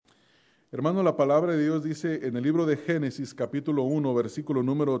Hermano, la palabra de Dios dice en el libro de Génesis, capítulo 1, versículo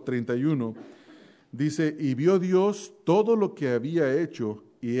número 31, dice, y vio Dios todo lo que había hecho,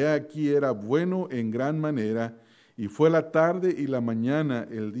 y he aquí era bueno en gran manera, y fue la tarde y la mañana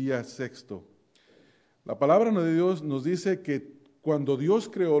el día sexto. La palabra de Dios nos dice que cuando Dios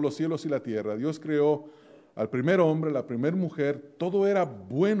creó los cielos y la tierra, Dios creó al primer hombre, la primera mujer, todo era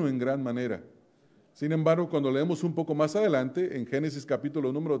bueno en gran manera. Sin embargo, cuando leemos un poco más adelante, en Génesis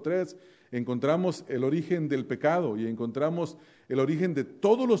capítulo número 3, encontramos el origen del pecado y encontramos el origen de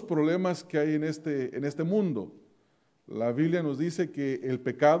todos los problemas que hay en este mundo. La Biblia nos dice que el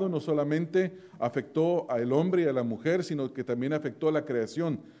pecado no solamente afectó al hombre y a la mujer, sino que también afectó a la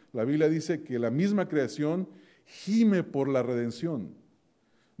creación. La Biblia dice que la misma creación gime por la redención.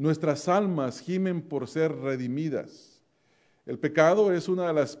 Nuestras almas gimen por ser redimidas. El pecado es una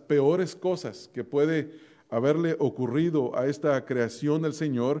de las peores cosas que puede haberle ocurrido a esta creación del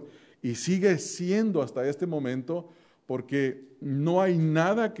Señor y sigue siendo hasta este momento, porque no hay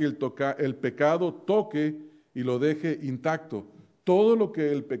nada que el pecado toque y lo deje intacto. Todo lo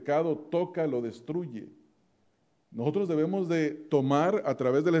que el pecado toca lo destruye. Nosotros debemos de tomar a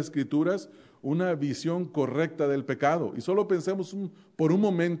través de las Escrituras una visión correcta del pecado. Y solo pensemos por un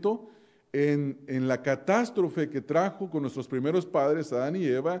momento en la catástrofe que trajo con nuestros primeros padres, Adán y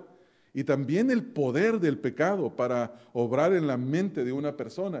Eva, y también el poder del pecado para obrar en la mente de una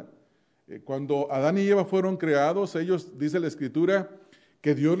persona. Cuando Adán y Eva fueron creados, ellos, dice la Escritura,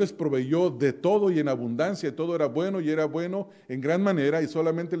 que Dios les proveyó de todo y en abundancia, y todo era bueno y era bueno en gran manera, y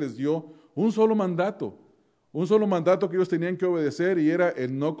solamente les dio un solo mandato que ellos tenían que obedecer, y era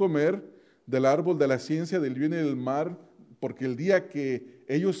el no comer del árbol de la ciencia del bien y del mal, porque el día que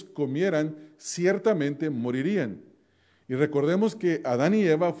ellos comieran, ciertamente morirían. Y recordemos que Adán y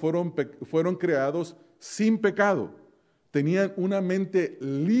Eva fueron creados sin pecado, tenían una mente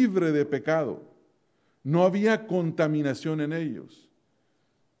libre de pecado, no había contaminación en ellos.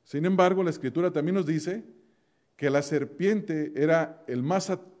 Sin embargo, la Escritura también nos dice que la serpiente era el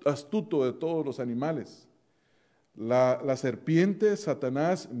más astuto de todos los animales. La serpiente,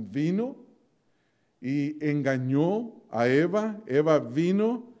 Satanás, vino y engañó a Eva. Eva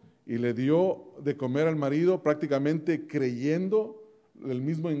vino y le dio de comer al marido, prácticamente creyendo el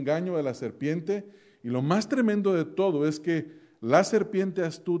mismo engaño de la serpiente. Y lo más tremendo de todo es que la serpiente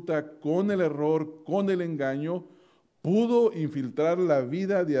astuta, con el error, con el engaño, pudo infiltrar la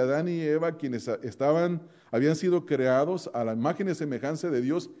vida de Adán y Eva, quienes habían sido creados a la imagen y semejanza de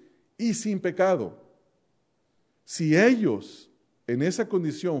Dios y sin pecado. Si ellos en esa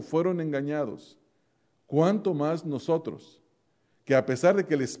condición fueron engañados, ¿cuánto más nosotros, que a pesar de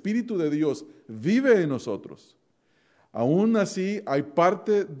que el Espíritu de Dios vive en nosotros, aún así hay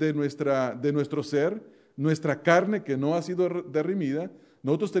parte de nuestro ser, nuestra carne que no ha sido derrimida?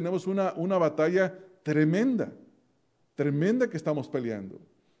 Nosotros tenemos una batalla tremenda que estamos peleando.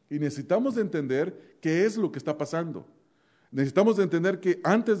 Y necesitamos de entender qué es lo que está pasando. Necesitamos de entender que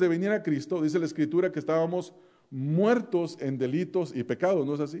antes de venir a Cristo, dice la Escritura que estábamos muertos en delitos y pecados,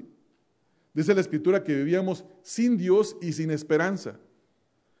 ¿no es así? Dice la Escritura que vivíamos sin Dios y sin esperanza.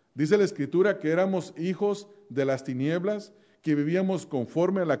 Dice la Escritura que éramos hijos de las tinieblas, que vivíamos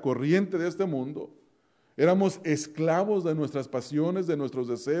conforme a la corriente de este mundo. Éramos esclavos de nuestras pasiones, de nuestros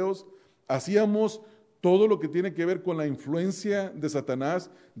deseos. Hacíamos todo lo que tiene que ver con la influencia de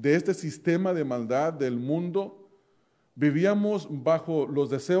Satanás, de este sistema de maldad del mundo. Vivíamos bajo los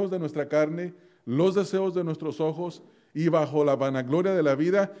deseos de nuestra carne, los deseos de nuestros ojos y bajo la vanagloria de la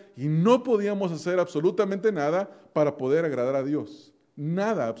vida, y no podíamos hacer absolutamente nada para poder agradar a Dios.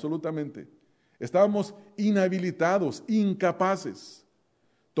 Nada, absolutamente. Estábamos inhabilitados, incapaces.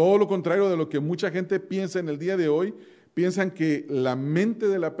 Todo lo contrario de lo que mucha gente piensa en el día de hoy. Piensan que la mente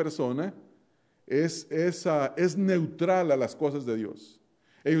de la persona es neutral a las cosas de Dios.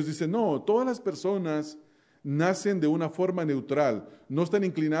 Ellos dicen, no, todas las personas nacen de una forma neutral, no están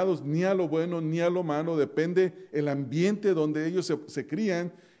inclinados ni a lo bueno ni a lo malo, depende el ambiente donde ellos se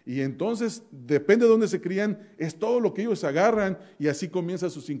crían, y entonces depende de donde se crían, es todo lo que ellos agarran y así comienzan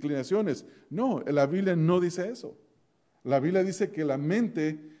sus inclinaciones. No, la Biblia no dice eso. La Biblia dice que la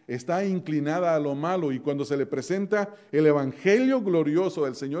mente está inclinada a lo malo, y cuando se le presenta el evangelio glorioso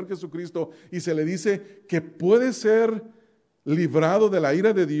del Señor Jesucristo y se le dice que puede ser librado de la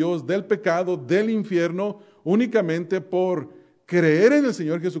ira de Dios, del pecado, del infierno, únicamente por creer en el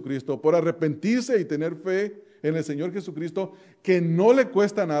Señor Jesucristo, por arrepentirse y tener fe en el Señor Jesucristo, que no le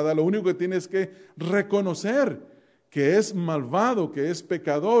cuesta nada, lo único que tiene es que reconocer que es malvado, que es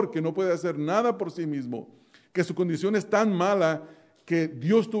pecador, que no puede hacer nada por sí mismo, que su condición es tan mala que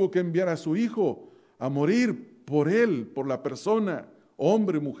Dios tuvo que enviar a su Hijo a morir por él, por la persona,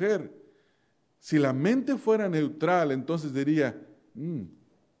 hombre, mujer. Si la mente fuera neutral, entonces diría,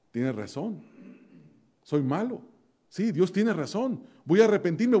 tienes razón, soy malo. Sí, Dios tiene razón, voy a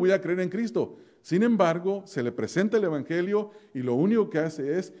arrepentirme, voy a creer en Cristo. Sin embargo, se le presenta el Evangelio y lo único que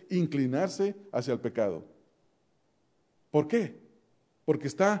hace es inclinarse hacia el pecado. ¿Por qué? Porque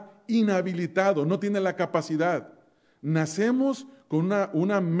está inhabilitado, no tiene la capacidad. Nacemos con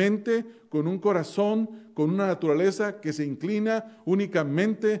una mente, con un corazón, con una naturaleza que se inclina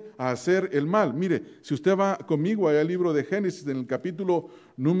únicamente a hacer el mal. Mire, si usted va conmigo allá al libro de Génesis, en el capítulo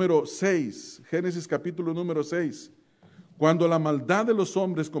número 6, Génesis capítulo número 6, cuando la maldad de los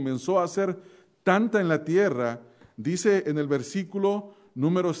hombres comenzó a ser tanta en la tierra, dice en el versículo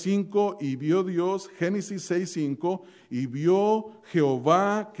número 5, y vio Dios, Génesis 6:5, y vio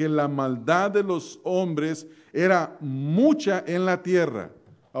Jehová que la maldad de los hombres era mucha en la tierra.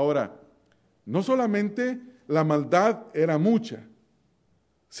 Ahora, no solamente la maldad era mucha,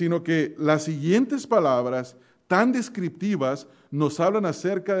 sino que las siguientes palabras tan descriptivas nos hablan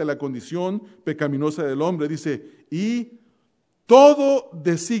acerca de la condición pecaminosa del hombre. Dice, y todo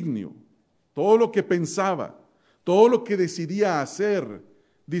designio, todo lo que pensaba, todo lo que decidía hacer,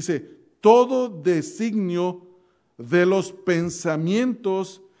 dice, todo designio de los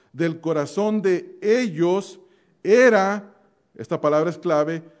pensamientos del corazón de ellos era, esta palabra es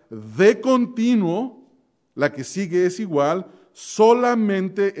clave, de continuo, la que sigue es igual,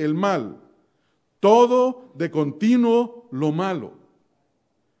 solamente el mal. Todo de continuo lo malo.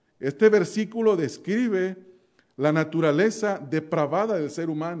 Este versículo describe la naturaleza depravada del ser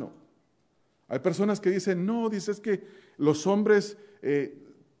humano. Hay personas que dicen, no, dice, es que los hombres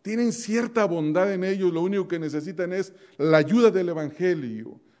tienen cierta bondad en ellos, lo único que necesitan es la ayuda del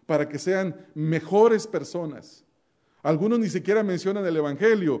Evangelio para que sean mejores personas. Algunos ni siquiera mencionan el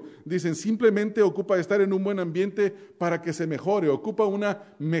Evangelio, dicen simplemente ocupa estar en un buen ambiente para que se mejore, ocupa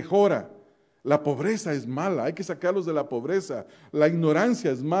una mejora. La pobreza es mala, hay que sacarlos de la pobreza. La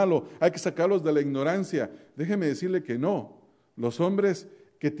ignorancia es malo, hay que sacarlos de la ignorancia. Déjeme decirle que no. Los hombres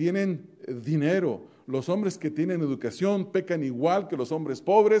que tienen dinero, los hombres que tienen educación pecan igual que los hombres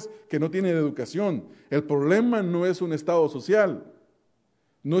pobres que no tienen educación. El problema no es un estado social,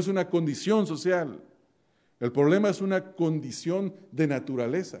 no es una condición social. El problema es una condición de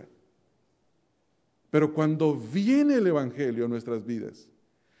naturaleza. Pero cuando viene el Evangelio a nuestras vidas,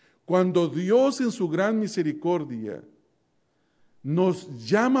 cuando Dios en su gran misericordia nos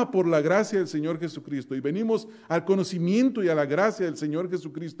llama por la gracia del Señor Jesucristo y venimos al conocimiento y a la gracia del Señor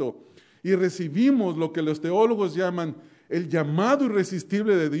Jesucristo y recibimos lo que los teólogos llaman el llamado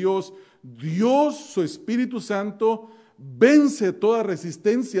irresistible de Dios, Dios, su Espíritu Santo, vence toda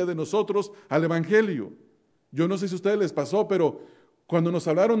resistencia de nosotros al Evangelio. Yo no sé si a ustedes les pasó, pero cuando nos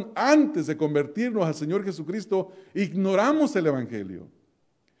hablaron antes de convertirnos al Señor Jesucristo, ignoramos el Evangelio.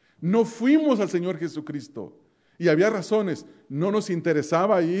 No fuimos al Señor Jesucristo. Y había razones. No nos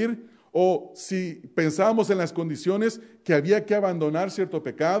interesaba ir, o si pensábamos en las condiciones que había que abandonar cierto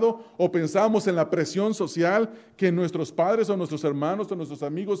pecado, o pensábamos en la presión social que nuestros padres o nuestros hermanos o nuestros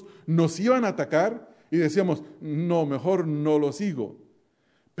amigos nos iban a atacar, y decíamos, no, mejor no lo sigo.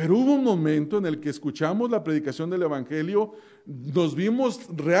 Pero hubo un momento en el que escuchamos la predicación del Evangelio, nos vimos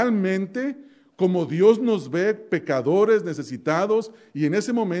realmente como Dios nos ve, pecadores, necesitados, y en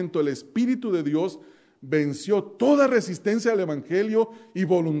ese momento el Espíritu de Dios venció toda resistencia al Evangelio y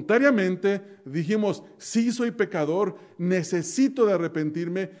voluntariamente dijimos, sí soy pecador, necesito de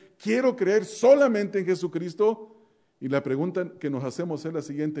arrepentirme, quiero creer solamente en Jesucristo. Y la pregunta que nos hacemos es la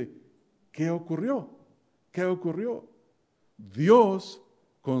siguiente, ¿qué ocurrió? ¿Qué ocurrió? Dios,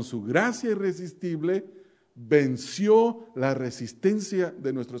 con su gracia irresistible, venció la resistencia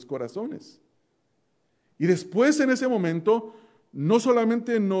de nuestros corazones. Y después en ese momento, no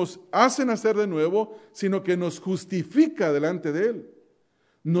solamente nos hace nacer de nuevo, sino que nos justifica delante de Él.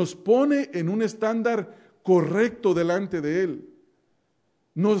 Nos pone en un estándar correcto delante de Él.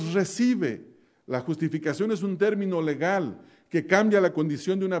 Nos recibe. La justificación es un término legal que cambia la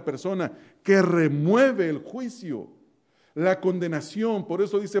condición de una persona, que remueve el juicio, la condenación. Por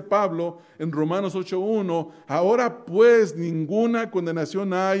eso dice Pablo en Romanos 8:1, ahora pues ninguna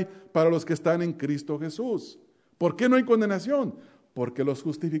condenación hay para los que están en Cristo Jesús. ¿Por qué no hay condenación? Porque los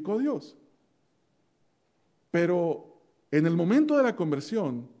justificó Dios. Pero en el momento de la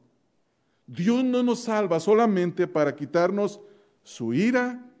conversión, Dios no nos salva solamente para quitarnos su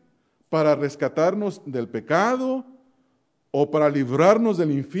ira, para rescatarnos del pecado o para librarnos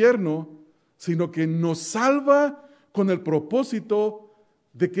del infierno, sino que nos salva con el propósito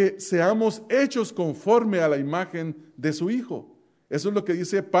de que seamos hechos conforme a la imagen de su Hijo. Eso es lo que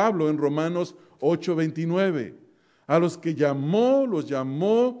dice Pablo en Romanos 8:29. A los que llamó, los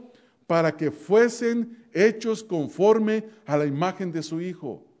llamó para que fuesen hechos conforme a la imagen de su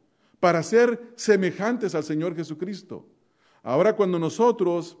Hijo, para ser semejantes al Señor Jesucristo. Ahora, cuando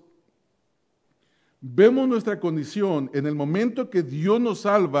nosotros vemos nuestra condición en el momento que Dios nos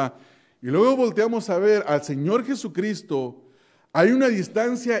salva y luego volteamos a ver al Señor Jesucristo, hay una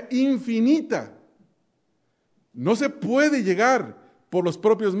distancia infinita. No se puede llegar por los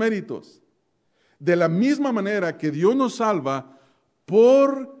propios méritos. De la misma manera que Dios nos salva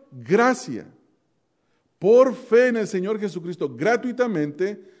por gracia, por fe en el Señor Jesucristo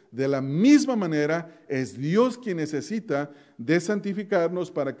gratuitamente, de la misma manera es Dios quien necesita de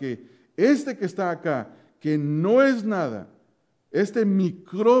santificarnos para que este que está acá, que no es nada, este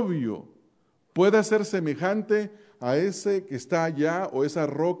microbio pueda ser semejante a ese que está allá o esa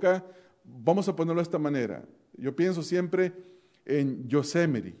roca. Vamos a ponerlo de esta manera. Yo pienso siempre en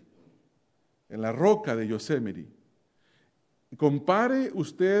Yosemite, en la roca de Yosemite. Compare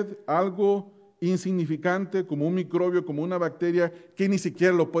usted algo insignificante como un microbio, como una bacteria que ni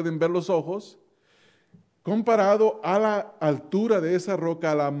siquiera lo pueden ver los ojos, comparado a la altura de esa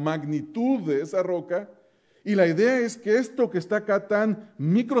roca, a la magnitud de esa roca. Y la idea es que esto que está acá tan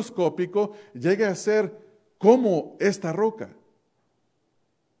microscópico llegue a ser como esta roca.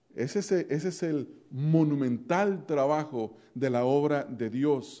 Ese es el monumental trabajo de la obra de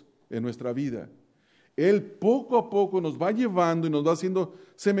Dios en nuestra vida. Él poco a poco nos va llevando y nos va haciendo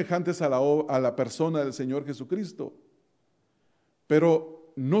semejantes a la persona del Señor Jesucristo.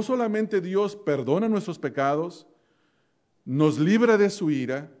 Pero no solamente Dios perdona nuestros pecados, nos libra de su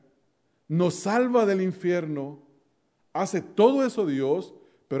ira, nos salva del infierno, hace todo eso Dios,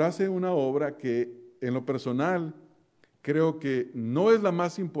 pero hace una obra que en lo personal creo que no es la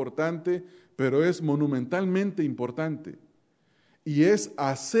más importante, pero es monumentalmente importante. Y es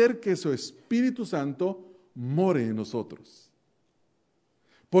hacer que su Espíritu Santo more en nosotros.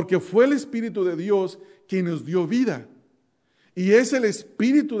 Porque fue el Espíritu de Dios quien nos dio vida. Y es el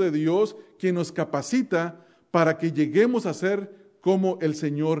Espíritu de Dios quien nos capacita para que lleguemos a ser como el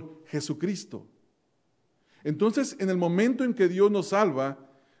Señor Jesucristo. Entonces, en el momento en que Dios nos salva,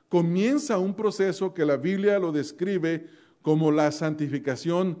 comienza un proceso que la Biblia lo describe como la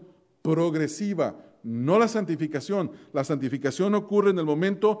santificación progresiva. No la santificación. La santificación ocurre en el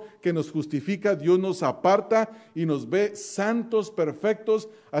momento que nos justifica, Dios nos aparta y nos ve santos, perfectos,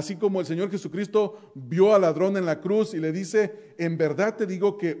 así como el Señor Jesucristo vio al ladrón en la cruz y le dice, en verdad te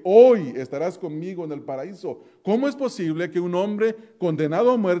digo que hoy estarás conmigo en el paraíso. ¿Cómo es posible que un hombre condenado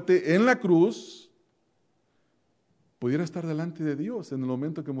a muerte en la cruz pudiera estar delante de Dios en el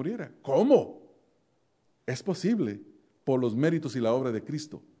momento que muriera? ¿Cómo? Es posible por los méritos y la obra de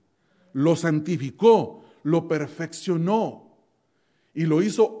Cristo. Lo santificó, lo perfeccionó y lo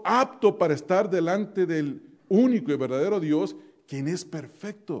hizo apto para estar delante del único y verdadero Dios, quien es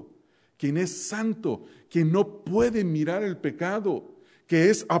perfecto, quien es santo, quien no puede mirar el pecado, que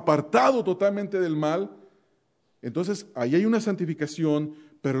es apartado totalmente del mal. Entonces, ahí hay una santificación,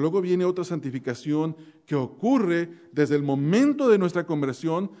 pero luego viene otra santificación que ocurre desde el momento de nuestra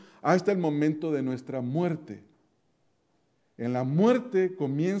conversión hasta el momento de nuestra muerte. En la muerte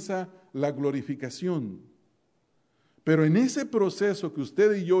comienza la glorificación. Pero en ese proceso que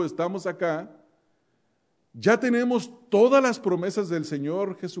usted y yo estamos acá, ya tenemos todas las promesas del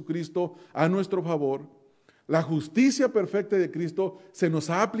Señor Jesucristo a nuestro favor. La justicia perfecta de Cristo se nos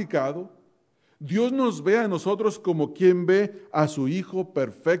ha aplicado. Dios nos ve a nosotros como quien ve a su Hijo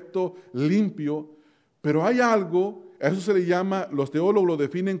perfecto, limpio. Pero hay algo, a eso se le llama, los teólogos lo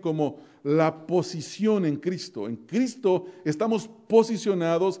definen como la posición en Cristo. En Cristo estamos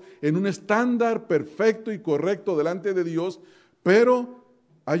posicionados en un estándar perfecto y correcto delante de Dios, pero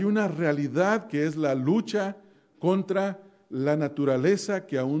hay una realidad que es la lucha contra la naturaleza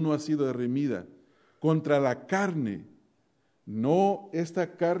que aún no ha sido redimida, contra la carne. No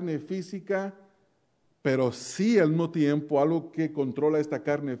esta carne física, pero sí al mismo tiempo algo que controla esta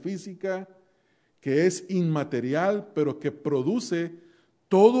carne física, que es inmaterial, pero que produce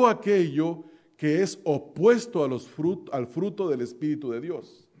todo aquello que es opuesto al fruto del Espíritu de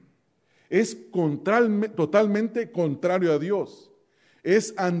Dios. Es totalmente contrario a Dios.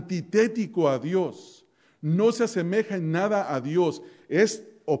 Es antitético a Dios. No se asemeja en nada a Dios. Es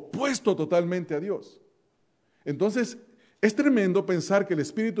opuesto totalmente a Dios. Entonces, es tremendo pensar que el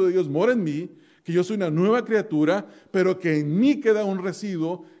Espíritu de Dios mora en mí, que yo soy una nueva criatura, pero que en mí queda un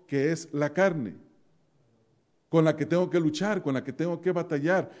residuo que es la carne, con la que tengo que luchar, con la que tengo que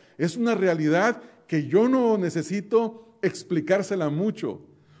batallar. Es una realidad que yo no necesito explicársela mucho,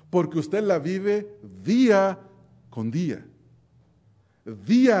 porque usted la vive día con día.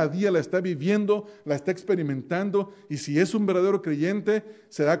 Día a día la está viviendo, la está experimentando, y si es un verdadero creyente,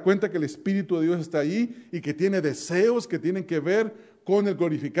 se da cuenta que el Espíritu de Dios está ahí y que tiene deseos que tienen que ver con el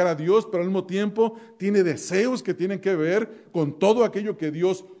glorificar a Dios, pero al mismo tiempo tiene deseos que tienen que ver con todo aquello que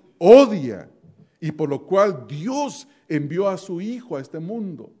Dios odia y por lo cual Dios envió a su Hijo a este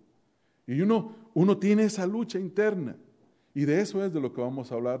mundo. Y uno tiene esa lucha interna, y de eso es de lo que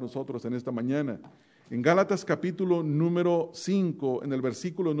vamos a hablar nosotros en esta mañana. En Gálatas capítulo número 5, en el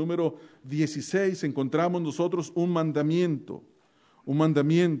versículo número 16, encontramos nosotros un mandamiento,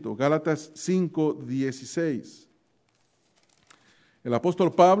 Gálatas 5, 16. El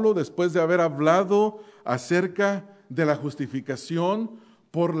apóstol Pablo, después de haber hablado acerca de la justificación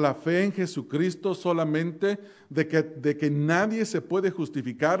por la fe en Jesucristo solamente, de que nadie se puede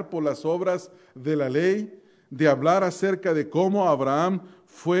justificar por las obras de la ley, de hablar acerca de cómo Abraham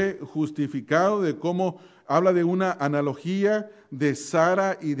fue justificado, de cómo habla de una analogía de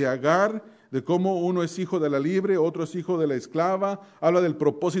Sara y de Agar, de cómo uno es hijo de la libre, otro es hijo de la esclava, habla del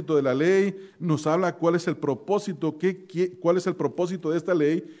propósito de la ley, nos habla cuál es el propósito, cuál es el propósito de esta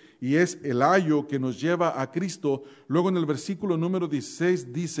ley, y es el ayo que nos lleva a Cristo. Luego en el versículo número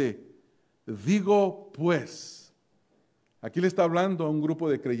 16 dice, digo pues, aquí le está hablando a un grupo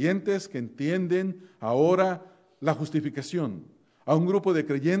de creyentes que entienden ahora la justificación, a un grupo de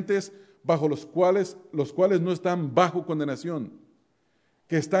creyentes bajo los cuales no están bajo condenación,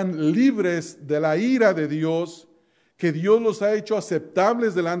 que están libres de la ira de Dios, que Dios los ha hecho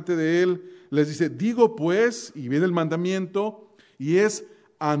aceptables delante de Él. Les dice, digo pues, y viene el mandamiento, y es,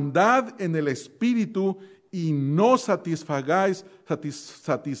 andad en el Espíritu y no satisfagáis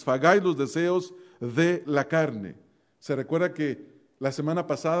los deseos de la carne. Se recuerda que la semana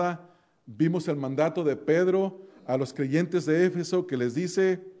pasada vimos el mandato de Pedro a los creyentes de Éfeso, que les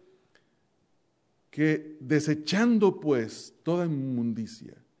dice que desechando pues toda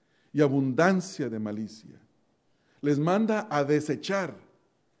inmundicia y abundancia de malicia, les manda a desechar.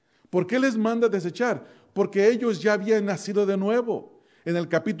 ¿Por qué les manda a desechar? Porque ellos ya habían nacido de nuevo. En el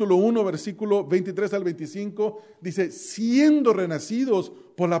capítulo 1, versículo 23 al 25, dice, siendo renacidos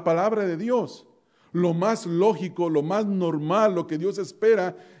por la palabra de Dios. Lo más lógico, lo más normal, lo que Dios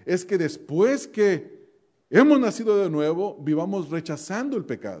espera es que después que hemos nacido de nuevo, vivamos rechazando el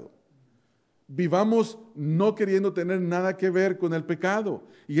pecado. Vivamos no queriendo tener nada que ver con el pecado.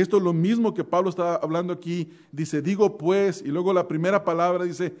 Y esto es lo mismo que Pablo está hablando aquí. Dice, digo pues, y luego la primera palabra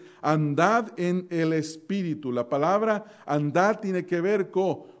dice, andad en el Espíritu. La palabra andar tiene que ver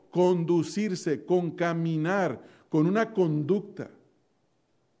con conducirse, con caminar, con una conducta.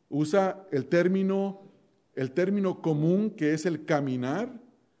 Usa el término común, que es el caminar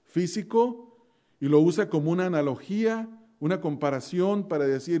físico, y lo usa como una analogía, una comparación para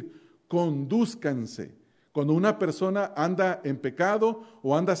decir, condúzcanse. Cuando una persona anda en pecado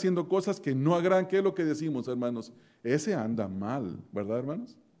o anda haciendo cosas que no agradan, ¿qué es lo que decimos, hermanos? Ese anda mal, ¿verdad,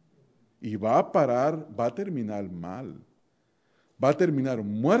 hermanos? Y va a parar, va a terminar mal. Va a terminar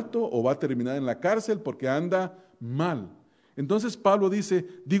muerto o va a terminar en la cárcel porque anda mal. Entonces Pablo dice,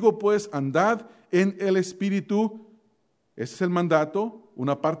 digo pues, andad en el Espíritu. Ese es el mandato,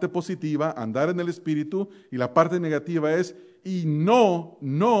 una parte positiva, andar en el Espíritu, y la parte negativa es, y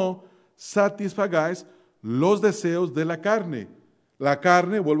no satisfagáis los deseos de la carne. La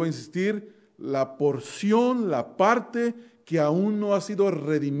carne, vuelvo a insistir, la porción, la parte que aún no ha sido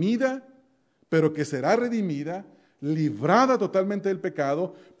redimida, pero que será redimida, librada totalmente del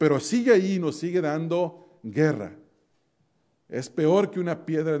pecado, pero sigue ahí y nos sigue dando guerra. Es peor que una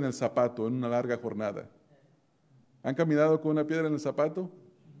piedra en el zapato en una larga jornada. ¿Han caminado con una piedra en el zapato?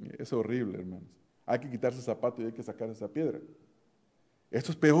 Es horrible, hermanos. Hay que quitarse el zapato y hay que sacar esa piedra.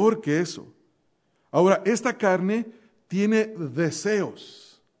 Esto es peor que eso. Ahora, esta carne tiene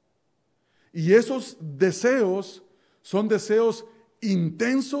deseos. Y esos deseos son deseos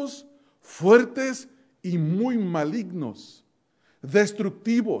intensos, fuertes y muy malignos,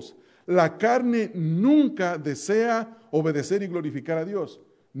 destructivos. La carne nunca desea obedecer y glorificar a Dios.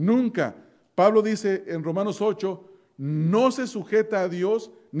 Nunca. Pablo dice en Romanos 8, no se sujeta a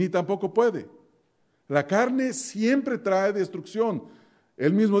Dios ni tampoco puede. La carne siempre trae destrucción.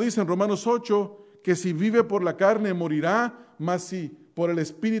 Él mismo dice en Romanos 8 que si vive por la carne morirá, mas si por el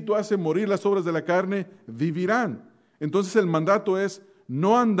Espíritu hace morir las obras de la carne, vivirán. Entonces el mandato es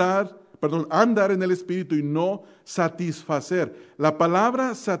andar en el Espíritu y no satisfacer. La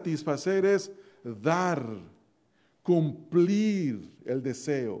palabra satisfacer es dar, cumplir el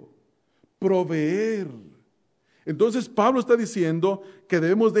deseo, proveer. Entonces Pablo está diciendo que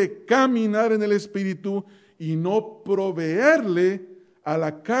debemos de caminar en el Espíritu y no proveerle a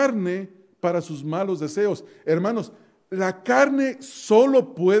la carne para sus malos deseos. Hermanos, La carne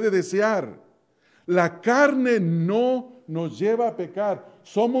solo puede desear. La carne no nos lleva a pecar.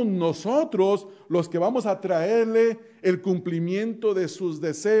 Somos nosotros los que vamos a traerle el cumplimiento de sus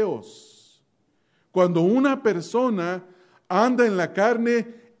deseos. Cuando una persona anda en la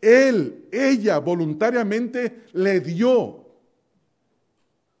carne, ella voluntariamente le dio.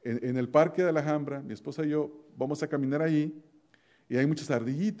 En el Parque de la Alhambra, mi esposa y yo vamos a caminar ahí y hay muchas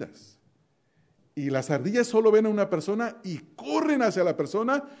ardillitas. Y las ardillas solo ven a una persona y corren hacia la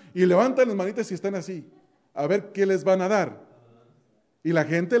persona y levantan las manitas y están así, a ver qué les van a dar. Y la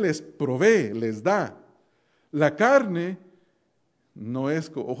gente les provee, les da. La carne no es,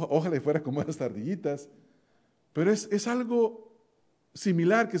 ojalá fuera como las ardillitas, pero es algo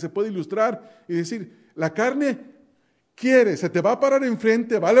similar que se puede ilustrar y decir, la carne quiere, se te va a parar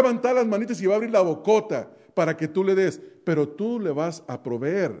enfrente, va a levantar las manitas y va a abrir la bocota para que tú le des, pero tú le vas a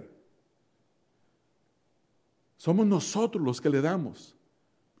proveer. Somos nosotros los que le damos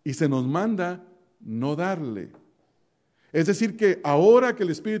y se nos manda no darle. Es decir que ahora que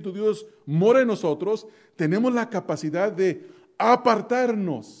el Espíritu de Dios mora en nosotros, tenemos la capacidad de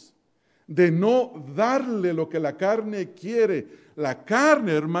apartarnos, de no darle lo que la carne quiere. La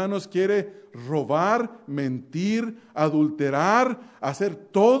carne, hermanos, quiere robar, mentir, adulterar, hacer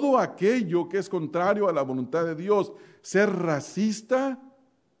todo aquello que es contrario a la voluntad de Dios. Ser racista,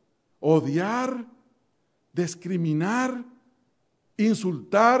 odiar, discriminar,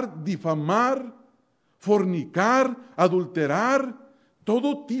 insultar, difamar, fornicar, adulterar,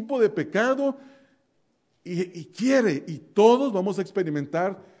 todo tipo de pecado y quiere, y todos vamos a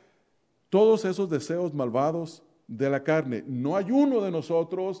experimentar todos esos deseos malvados de la carne. No hay uno de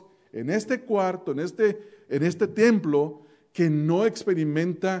nosotros en este cuarto, en este templo, que no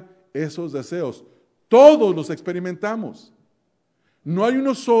experimenta esos deseos. Todos los experimentamos. No hay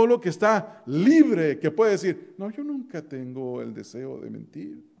uno solo que está libre, que puede decir, no, yo nunca tengo el deseo de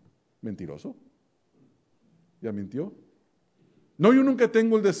mentir. Mentiroso. ¿Ya mintió? No, yo nunca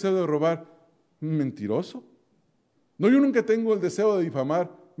tengo el deseo de robar. Mentiroso. No, yo nunca tengo el deseo de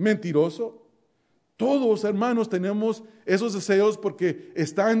difamar. Mentiroso. Todos, hermanos, tenemos esos deseos porque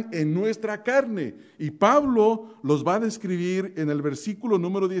están en nuestra carne. Y Pablo los va a describir en el versículo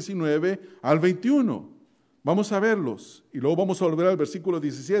número 19 al 21. Vamos a verlos y luego vamos a volver al versículo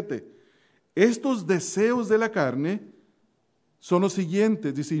 17. Estos deseos de la carne son los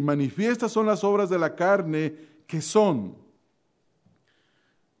siguientes. Dice, y manifiestas son las obras de la carne que son.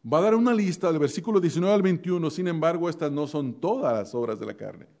 Va a dar una lista del versículo 19 al 21. Sin embargo, estas no son todas las obras de la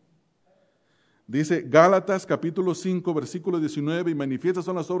carne. Dice Gálatas capítulo 5 versículo 19, y manifiestas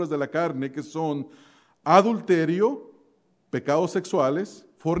son las obras de la carne que son adulterio, pecados sexuales,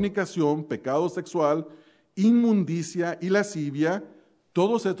 fornicación, pecado sexual, inmundicia y lascivia.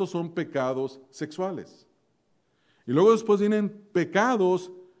 Todos estos son pecados sexuales. Y luego después vienen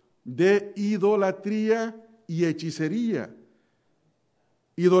pecados de idolatría y hechicería.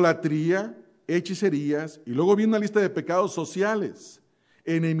 Idolatría, hechicerías, y luego viene una lista de pecados sociales,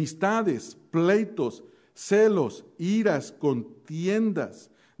 enemistades, pleitos, celos, iras,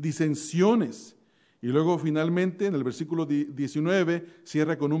 contiendas, disensiones. Y luego finalmente en el versículo 19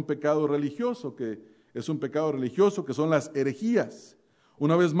 cierra con un pecado religioso, que es un pecado religioso, que son las herejías.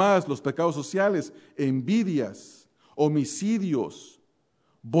 Una vez más, los pecados sociales, envidias, homicidios,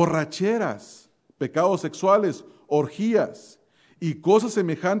 borracheras, pecados sexuales, orgías y cosas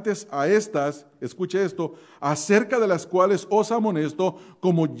semejantes a estas, escuche esto, acerca de las cuales os amonesto,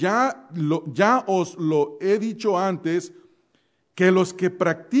 como ya os lo he dicho antes, que los que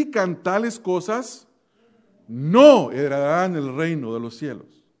practican tales cosas no heredarán el reino de los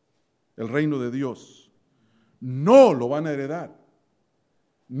cielos, el reino de Dios. No lo van a heredar.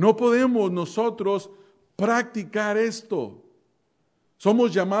 No podemos nosotros practicar esto.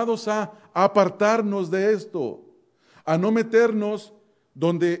 Somos llamados a apartarnos de esto, a no meternos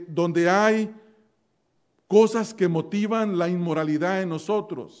donde hay cosas que motivan la inmoralidad en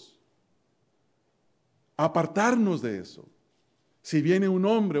nosotros. Apartarnos de eso. Si viene un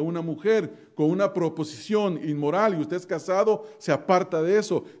hombre o una mujer con una proposición inmoral y usted es casado, se aparta de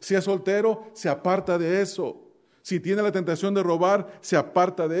eso. Si es soltero, se aparta de eso. Si tiene la tentación de robar, se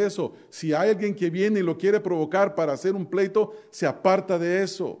aparta de eso. Si hay alguien que viene y lo quiere provocar para hacer un pleito, se aparta de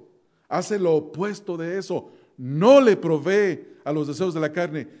eso. Hace lo opuesto de eso. No le provee a los deseos de la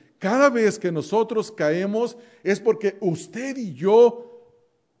carne. Cada vez que nosotros caemos es porque usted y yo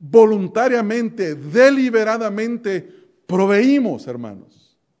voluntariamente, deliberadamente proveímos,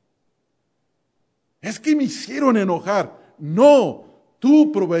 hermanos. Es que me hicieron enojar. No,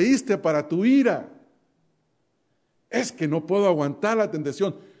 tú proveíste para tu ira. Es que no puedo aguantar la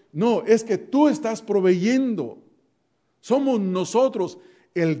tentación. No, es que tú estás proveyendo. Somos nosotros.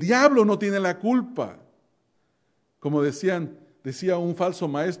 El diablo no tiene la culpa. Como decía un falso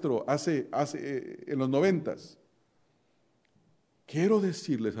maestro en los 90s. Quiero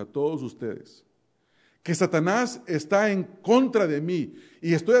decirles a todos ustedes que Satanás está en contra de mí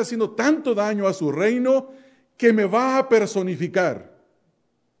y estoy haciendo tanto daño a su reino que me va a personificar.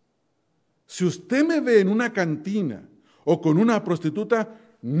 Si usted me ve en una cantina o con una prostituta,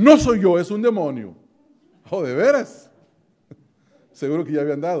 no soy yo, es un demonio. Oh, ¿de veras? Seguro que ya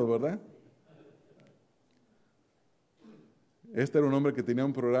habían dado, ¿verdad? Este era un hombre que tenía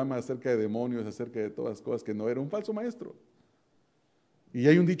un programa acerca de demonios, acerca de todas las cosas, que no era un falso maestro. Y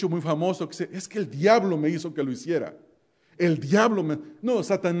hay un dicho muy famoso que dice, es que el diablo me hizo que lo hiciera. No,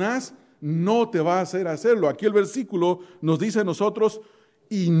 Satanás no te va a hacer hacerlo. Aquí el versículo nos dice a nosotros,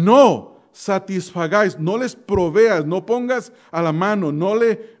 y no satisfagáis, no les proveas, no pongas a la mano, no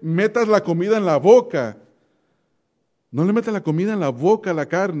le metas la comida en la boca. No le metas la comida en la boca a la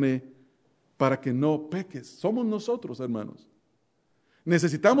carne para que no peques. Somos nosotros, hermanos.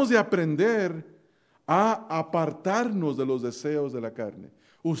 Necesitamos de aprender a apartarnos de los deseos de la carne.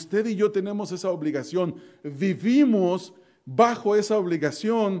 Usted y yo tenemos esa obligación. Vivimos bajo esa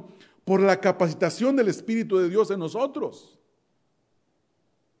obligación por la capacitación del Espíritu de Dios en nosotros.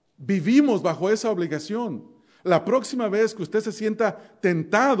 Vivimos bajo esa obligación. La próxima vez que usted se sienta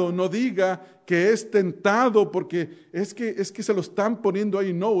tentado, no diga que es tentado porque es que se lo están poniendo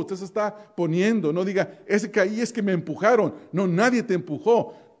ahí. No, usted se está poniendo. No diga, es que ahí es que me empujaron. No, nadie te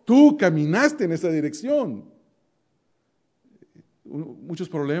empujó. Tú caminaste en esa dirección. Muchos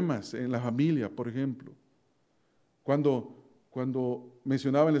problemas en la familia, por ejemplo. Cuando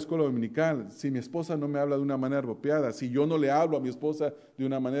mencionaba en la escuela dominical, si mi esposa no me habla de una manera apropiada, si yo no le hablo a mi esposa de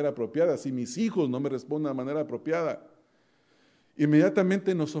una manera apropiada, si mis hijos no me responden de una manera apropiada,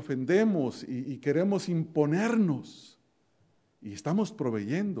 inmediatamente nos ofendemos y queremos imponernos. Y estamos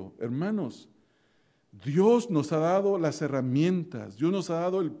proveyendo, hermanos. Dios nos ha dado las herramientas, Dios nos ha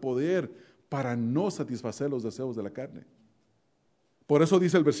dado el poder para no satisfacer los deseos de la carne. Por eso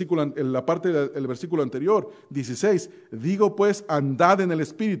dice el versículo, en la parte del versículo anterior, 16, digo pues, andad en el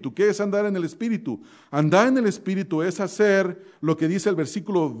Espíritu. ¿Qué es andar en el Espíritu? Andar en el Espíritu es hacer lo que dice el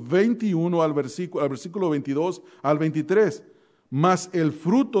versículo 21 al versículo 22 al 23, más el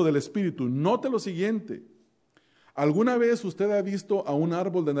fruto del Espíritu. Note lo siguiente, ¿alguna vez usted ha visto a un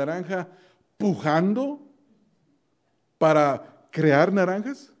árbol de naranja pujando para crear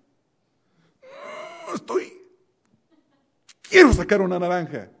naranjas? Quiero sacar una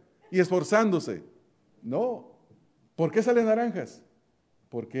naranja y esforzándose. No. ¿Por qué salen naranjas?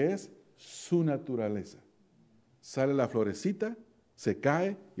 Porque es su naturaleza. Sale la florecita, se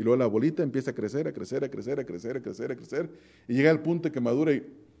cae y luego la bolita empieza a crecer, a crecer, a crecer, a crecer, a crecer, a crecer y llega al punto que madura y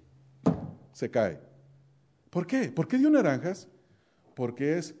se cae. ¿Por qué? ¿Por qué dio naranjas?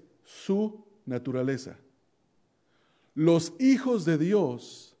 Porque es su naturaleza. Los hijos de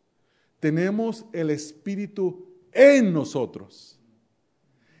Dios tenemos el Espíritu en nosotros.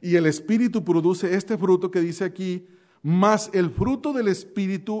 Y el Espíritu produce este fruto que dice aquí, más el fruto del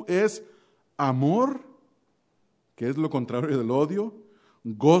Espíritu es amor, que es lo contrario del odio,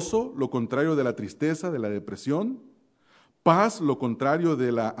 gozo, lo contrario de la tristeza, de la depresión, paz, lo contrario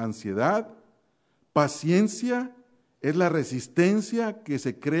de la ansiedad, paciencia, es la resistencia que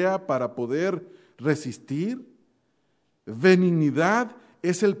se crea para poder resistir, benignidad,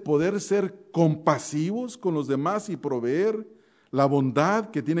 es el poder ser compasivos con los demás y proveer, la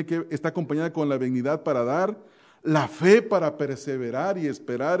bondad que está acompañada con la benignidad para dar, la fe para perseverar y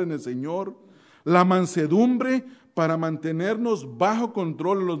esperar en el Señor, la mansedumbre para mantenernos bajo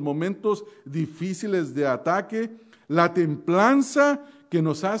control en los momentos difíciles de ataque, la templanza que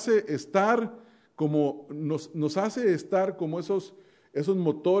nos hace estar como esos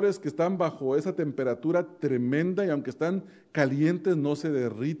motores que están bajo esa temperatura tremenda y aunque están calientes no se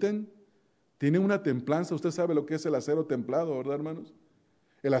derriten. Tienen una templanza. Usted sabe lo que es el acero templado, ¿verdad, hermanos?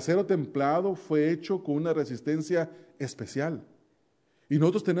 El acero templado fue hecho con una resistencia especial. Y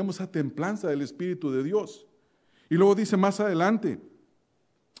nosotros tenemos esa templanza del Espíritu de Dios. Y luego dice más adelante,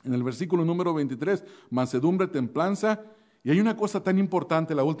 en el versículo número 23, mansedumbre, templanza. Y hay una cosa tan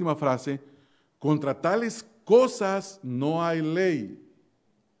importante, la última frase, contra tales cosas no hay ley.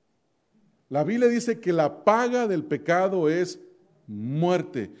 La Biblia dice que la paga del pecado es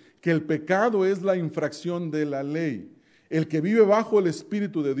muerte, que el pecado es la infracción de la ley. El que vive bajo el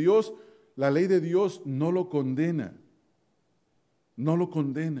Espíritu de Dios, la ley de Dios no lo condena. No lo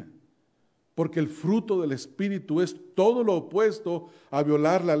condena. Porque el fruto del Espíritu es todo lo opuesto a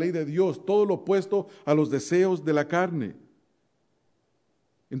violar la ley de Dios, todo lo opuesto a los deseos de la carne.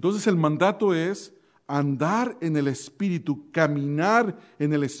 Entonces el mandato es andar en el Espíritu, caminar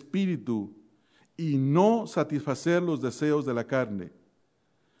en el Espíritu y no satisfacer los deseos de la carne.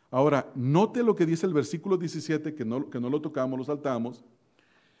 Ahora, note lo que dice el versículo 17, que no lo tocamos, lo saltamos.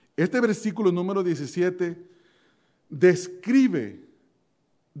 Este versículo número 17 describe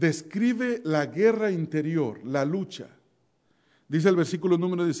la guerra interior, la lucha. Dice el versículo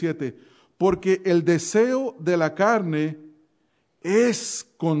número 17, porque el deseo de la carne es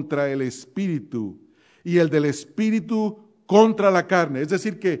contra el Espíritu y el del Espíritu contra la carne. Es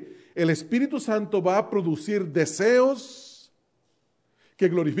decir, que el Espíritu Santo va a producir deseos que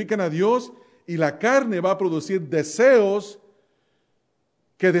glorifican a Dios y la carne va a producir deseos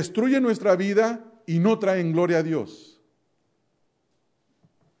que destruyen nuestra vida y no traen gloria a Dios.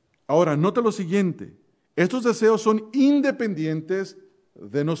 Ahora, nota lo siguiente. Estos deseos son independientes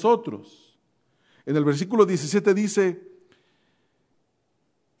de nosotros. En el versículo 17 dice,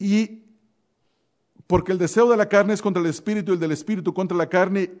 y porque el deseo de la carne es contra el Espíritu y el del Espíritu contra la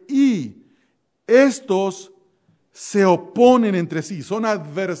carne, y estos se oponen entre sí, son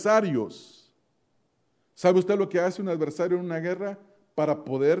adversarios. ¿Sabe usted lo que hace un adversario en una guerra? Para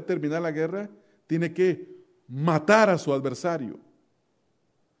poder terminar la guerra, tiene que matar a su adversario.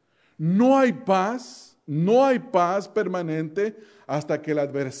 No hay paz permanente hasta que el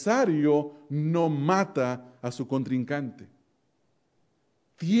adversario no mata a su contrincante.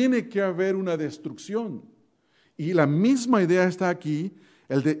 Tiene que haber una destrucción. Y la misma idea está aquí,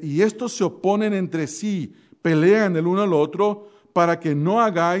 y estos se oponen entre sí, pelean el uno al otro para que no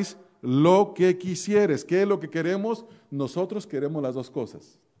hagáis lo que quisieres. ¿Qué es lo que queremos? Nosotros queremos las dos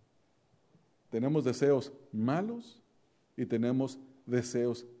cosas. Tenemos deseos malos y tenemos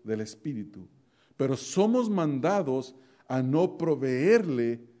deseos del Espíritu. Pero somos mandados a no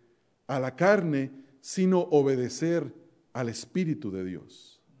proveerle a la carne, sino obedecer al Espíritu de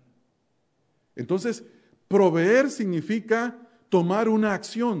Dios. Entonces, proveer significa tomar una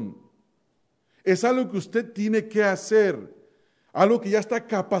acción. Es algo que usted tiene que hacer, algo que ya está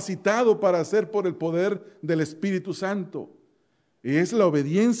capacitado para hacer por el poder del Espíritu Santo. Y es la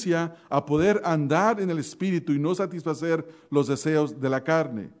obediencia a poder andar en el Espíritu y no satisfacer los deseos de la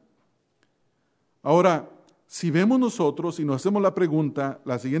carne. Ahora, si vemos nosotros y nos hacemos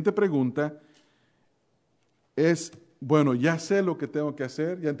la siguiente pregunta es, bueno, ya sé lo que tengo que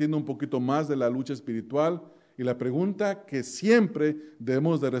hacer, ya entiendo un poquito más de la lucha espiritual, y la pregunta que siempre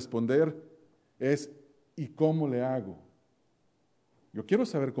debemos de responder es, ¿y cómo le hago? Yo quiero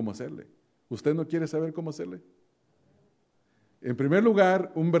saber cómo hacerle. ¿Usted no quiere saber cómo hacerle? En primer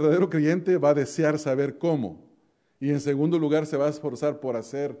lugar, un verdadero creyente va a desear saber cómo. Y en segundo lugar, se va a esforzar por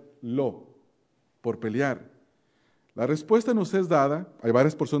hacerlo, por pelear. La respuesta nos es dada, hay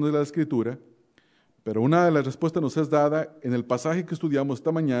varias porciones de la Escritura, pero una de las respuestas nos es dada en el pasaje que estudiamos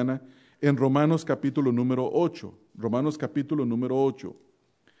esta mañana en Romanos capítulo número 8. Romanos capítulo número 8.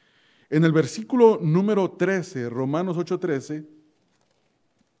 En el versículo número 13, Romanos 8:13,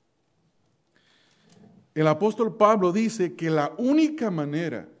 el apóstol Pablo dice que la única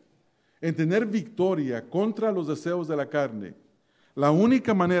manera en tener victoria contra los deseos de la carne, la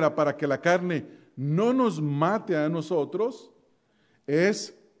única manera para que la carne no nos mate a nosotros,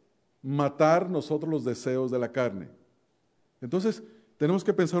 es matar nosotros los deseos de la carne. Entonces, tenemos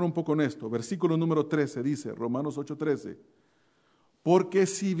que pensar un poco en esto. Versículo número 13 dice, Romanos 8:13, porque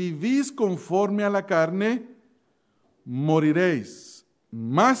si vivís conforme a la carne, moriréis,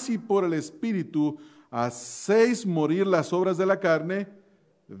 mas si por el Espíritu hacéis morir las obras de la carne,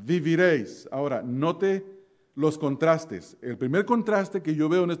 viviréis. Ahora, note los contrastes. El primer contraste que yo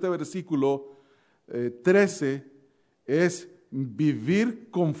veo en este versículo 13 es vivir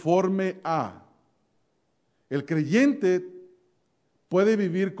conforme a. El creyente puede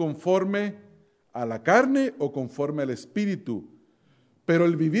vivir conforme a la carne o conforme al Espíritu, pero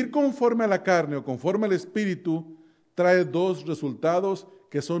el vivir conforme a la carne o conforme al Espíritu trae dos resultados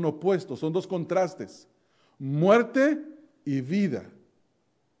que son opuestos, son dos contrastes: muerte y vida.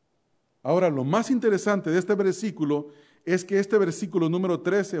 Ahora, lo más interesante de este versículo es que este versículo número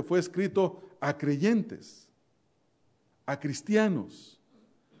 13 fue escrito a creyentes, a cristianos,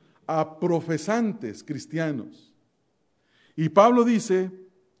 a profesantes cristianos. Y Pablo dice,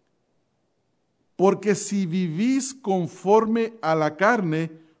 porque si vivís conforme a la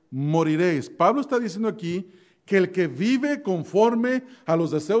carne, moriréis. Pablo está diciendo aquí que el que vive conforme a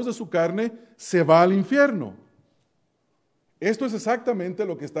los deseos de su carne se va al infierno. Esto es exactamente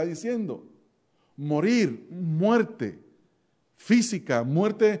lo que está diciendo. Morir, muerte física,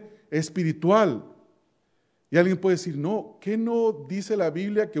 muerte espiritual. Y alguien puede decir, no, ¿qué no dice la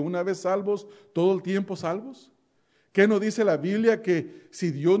Biblia que una vez salvos, todo el tiempo salvos? ¿Qué nos dice la Biblia? Que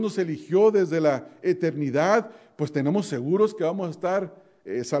si Dios nos eligió desde la eternidad, pues tenemos seguros que vamos a estar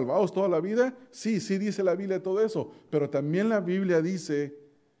salvados toda la vida. Sí, sí dice la Biblia todo eso, pero también la Biblia dice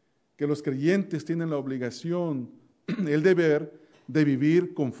que los creyentes tienen la obligación, el deber de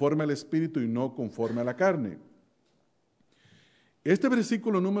vivir conforme al Espíritu y no conforme a la carne. Este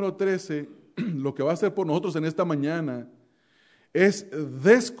versículo número 13, lo que va a hacer por nosotros en esta mañana es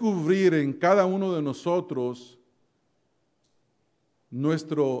descubrir en cada uno de nosotros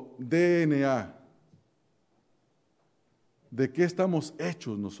nuestro DNA, de qué estamos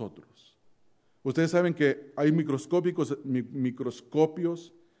hechos nosotros. Ustedes saben que hay microscopios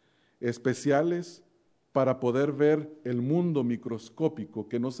especiales para poder ver el mundo microscópico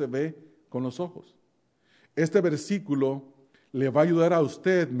que no se ve con los ojos. Este versículo le va a ayudar a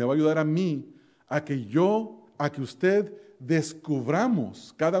usted, me va a ayudar a mí, a que usted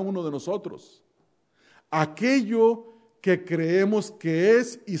descubramos, cada uno de nosotros, aquello que creemos que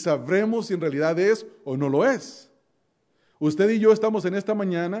es y sabremos si en realidad es o no lo es. Usted y yo estamos en esta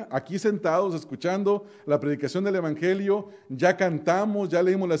mañana aquí sentados escuchando la predicación del Evangelio, ya cantamos, ya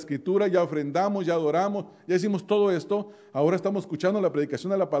leímos la Escritura, ya ofrendamos, ya adoramos, ya hicimos todo esto. Ahora estamos escuchando la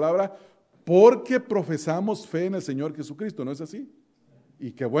predicación de la palabra porque profesamos fe en el Señor Jesucristo, ¿no es así?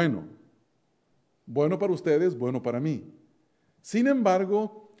 Y qué bueno. Bueno para ustedes, bueno para mí. Sin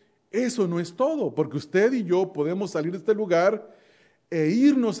embargo, eso no es todo, porque usted y yo podemos salir de este lugar e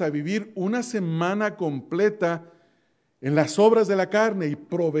irnos a vivir una semana completa en las obras de la carne y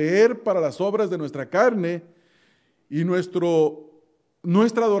proveer para las obras de nuestra carne, y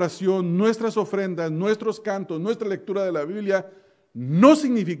nuestra adoración, nuestras ofrendas, nuestros cantos, nuestra lectura de la Biblia no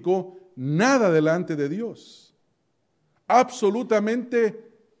significó nada delante de Dios.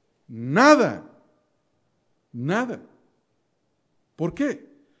 Absolutamente nada. Nada. ¿Por qué?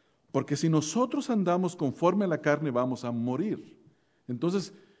 Porque si nosotros andamos conforme a la carne vamos a morir.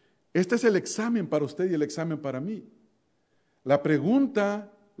 Entonces, este es el examen para usted y el examen para mí. La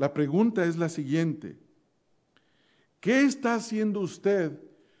pregunta es la siguiente: ¿qué está haciendo usted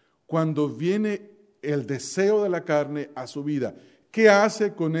cuando viene el deseo de la carne a su vida? ¿Qué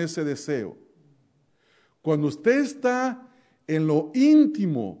hace con ese deseo? Cuando usted está en lo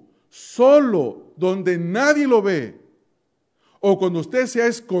íntimo, solo, donde nadie lo ve, o cuando usted se ha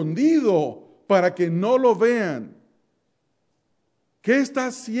escondido para que no lo vean, ¿qué está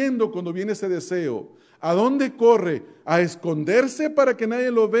haciendo cuando viene ese deseo? ¿A dónde corre? ¿A esconderse para que nadie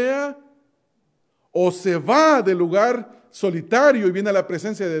lo vea? ¿O se va del lugar solitario y viene a la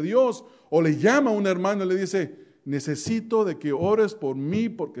presencia de Dios? ¿O le llama a un hermano y le dice, necesito de que ores por mí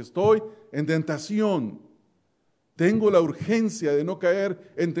porque estoy en tentación? Tengo la urgencia de no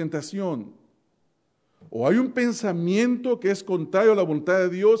caer en tentación. ¿O hay un pensamiento que es contrario a la voluntad de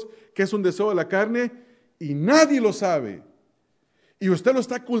Dios, que es un deseo de la carne y nadie lo sabe? Y usted lo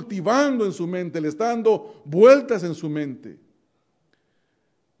está cultivando en su mente, le está dando vueltas en su mente.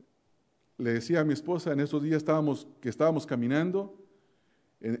 Le decía a mi esposa, en estos días que estábamos caminando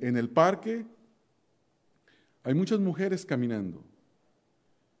en el parque, hay muchas mujeres caminando.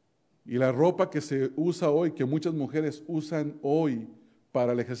 Y la ropa que se usa hoy, que muchas mujeres usan hoy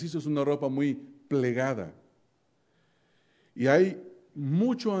para el ejercicio, es una ropa muy plegada. Y hay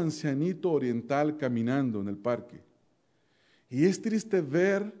mucho ancianito oriental caminando en el parque. Y es triste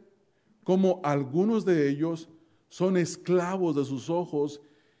ver cómo algunos de ellos son esclavos de sus ojos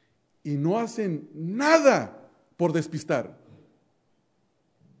y no hacen nada por despistar.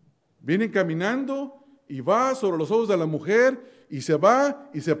 Vienen caminando y va sobre los ojos de la mujer y se va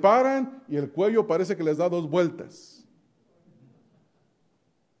y se paran y el cuello parece que les da 2 vueltas.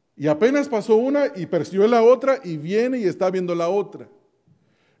 Y apenas pasó una y persiguió la otra y viene y está viendo la otra.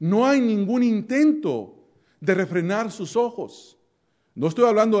 No hay ningún intento de refrenar sus ojos. No estoy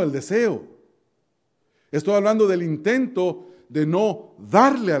hablando del deseo. Estoy hablando del intento de no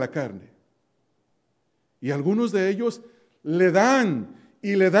darle a la carne. Y algunos de ellos le dan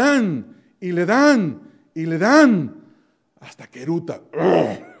y le dan y le dan y le dan hasta que eruta.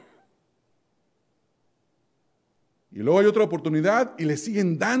 Y luego hay otra oportunidad y le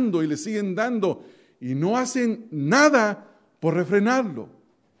siguen dando y no hacen nada por refrenarlo.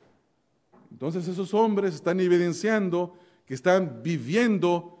 Entonces esos hombres están evidenciando que están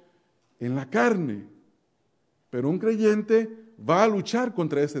viviendo en la carne. Pero un creyente va a luchar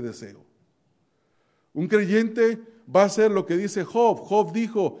contra ese deseo. Un creyente va a hacer lo que dice Job. Job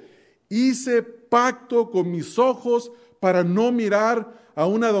dijo, hice pacto con mis ojos para no mirar a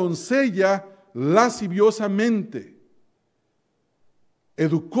una doncella lasciviosamente.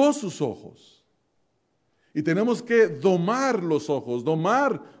 Educó sus ojos. Y tenemos que domar los ojos,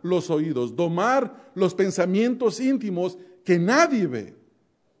 domar los oídos, domar los pensamientos íntimos que nadie ve.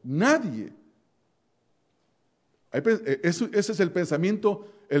 Nadie. Ese es el pensamiento,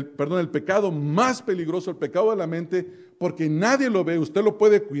 el pecado más peligroso, el pecado de la mente, porque nadie lo ve. Usted lo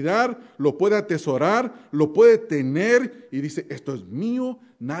puede cuidar, lo puede atesorar, lo puede tener y dice, esto es mío,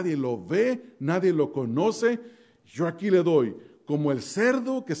 nadie lo ve, nadie lo conoce. Yo aquí le doy, como el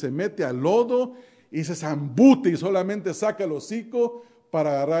cerdo que se mete al lodo y se zambute y solamente saca el hocico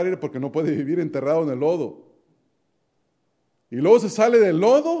para agarrar aire porque no puede vivir enterrado en el lodo. Y luego se sale del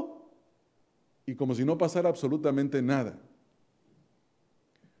lodo y como si no pasara absolutamente nada.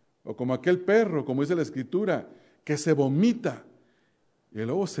 O como aquel perro, como dice la Escritura, que se vomita y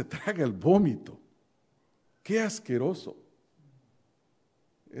luego se traga el vómito. ¡Qué asqueroso!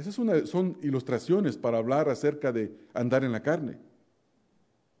 Esas son ilustraciones para hablar acerca de andar en la carne.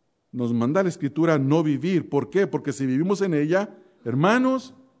 Nos manda la Escritura no vivir. ¿Por qué? Porque si vivimos en ella,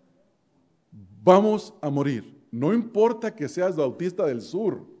 hermanos, vamos a morir. No importa que seas bautista del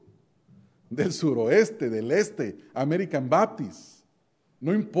sur, del suroeste, del este, American Baptist.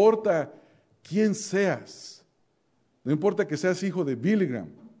 No importa quién seas. No importa que seas hijo de Billy Graham,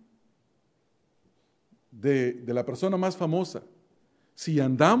 de la persona más famosa. Si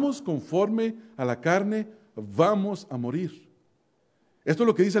andamos conforme a la carne, vamos a morir. Esto es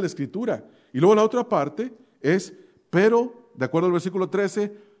lo que dice la Escritura. Y luego la otra parte es, pero, de acuerdo al versículo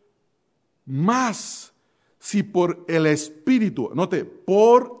 13, más si por el Espíritu, note,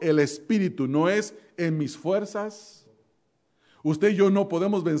 por el Espíritu, no es en mis fuerzas. Usted y yo no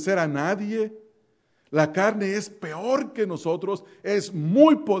podemos vencer a nadie. La carne es peor que nosotros, es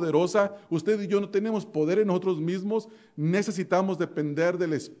muy poderosa. Usted y yo no tenemos poder en nosotros mismos. Necesitamos depender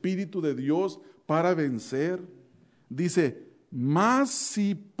del Espíritu de Dios para vencer. Dice, más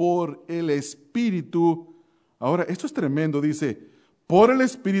si por el Espíritu. Ahora, esto es tremendo, dice, por el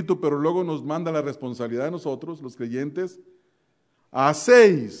Espíritu, pero luego nos manda la responsabilidad de nosotros, los creyentes.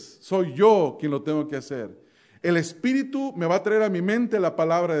 Hacéis, soy yo quien lo tengo que hacer. El Espíritu me va a traer a mi mente la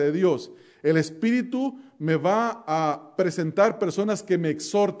palabra de Dios. El Espíritu me va a presentar personas que me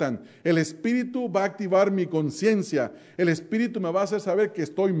exhortan. El Espíritu va a activar mi conciencia. El Espíritu me va a hacer saber que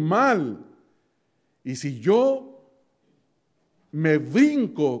estoy mal. Y si yo me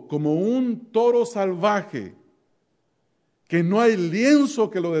brinco como un toro salvaje, que no hay lienzo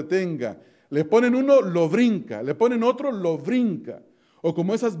que lo detenga, le ponen uno, lo brinca, le ponen otro, lo brinca. O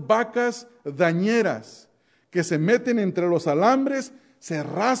como esas vacas dañeras que se meten entre los alambres, se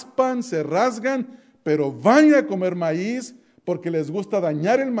raspan, se rasgan, pero van a comer maíz porque les gusta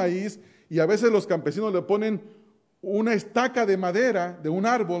dañar el maíz, y a veces los campesinos le ponen una estaca de madera de un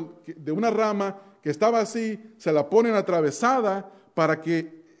árbol, de una rama que estaba así, se la ponen atravesada para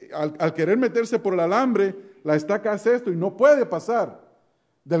que al querer meterse por el alambre, la estaca hace esto y no puede pasar.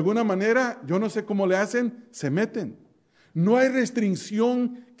 De alguna manera, yo no sé cómo le hacen, se meten. No hay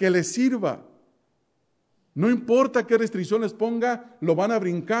restricción que les sirva. No importa qué restricción les ponga, lo van a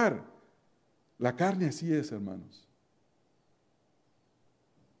brincar. La carne así es, hermanos.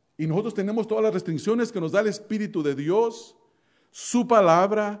 Y nosotros tenemos todas las restricciones que nos da el Espíritu de Dios, su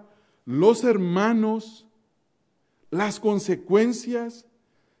palabra, los hermanos, las consecuencias.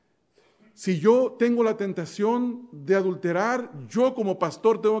 Si yo tengo la tentación de adulterar, yo como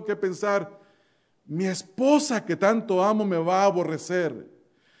pastor tengo que pensar, mi esposa que tanto amo me va a aborrecer.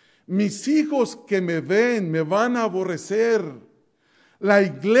 Mis hijos que me ven me van a aborrecer. La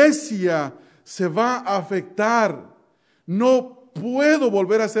iglesia se va a afectar. No puedo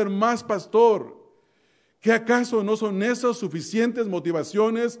volver a ser más pastor. ¿Qué acaso no son esas suficientes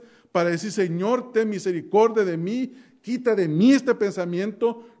motivaciones para decir, Señor, ten misericordia de mí, quita de mí este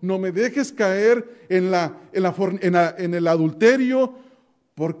pensamiento, no me dejes caer en el adulterio,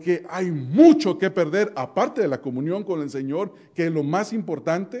 porque hay mucho que perder, aparte de la comunión con el Señor, que es lo más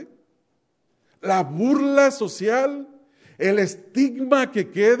importante? La burla social, el estigma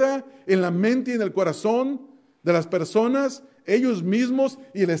que queda en la mente y en el corazón de las personas, ellos mismos,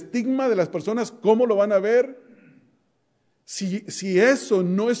 y el estigma de las personas, ¿cómo lo van a ver? Si eso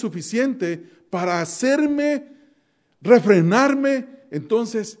no es suficiente para hacerme refrenarme,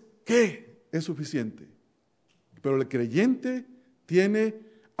 entonces, ¿qué es suficiente? Pero el creyente tiene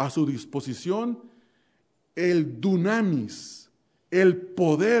a su disposición el dunamis, el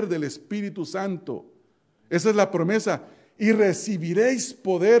poder del Espíritu Santo. Esa es la promesa. Y recibiréis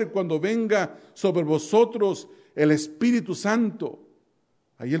poder cuando venga sobre vosotros el Espíritu Santo.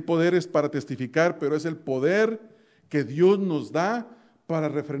 Ahí el poder es para testificar, pero es el poder que Dios nos da para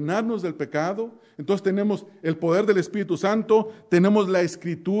refrenarnos del pecado. Entonces tenemos el poder del Espíritu Santo, tenemos la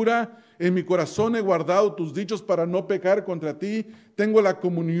Escritura. En mi corazón he guardado tus dichos para no pecar contra ti. Tengo la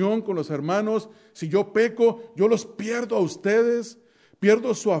comunión con los hermanos. Si yo peco, yo los pierdo a ustedes.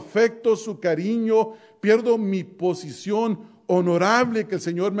 Pierdo su afecto, su cariño, pierdo mi posición honorable que el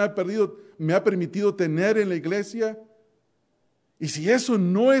Señor me ha permitido tener en la iglesia. Y si eso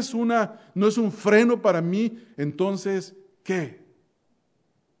no es un freno para mí, entonces, ¿qué?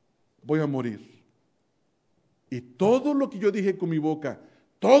 Voy a morir. Y todo lo que yo dije con mi boca,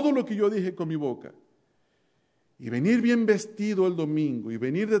 y venir bien vestido el domingo, y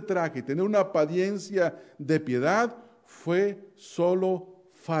venir de traje, y tener una apariencia de piedad, fue solo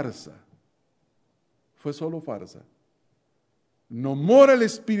farsa. Fue solo farsa. No mora el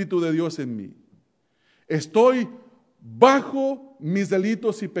Espíritu de Dios en mí. Estoy bajo mis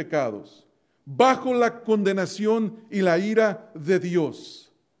delitos y pecados, bajo la condenación y la ira de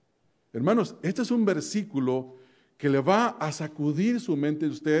Dios. Hermanos, este es un versículo que le va a sacudir su mente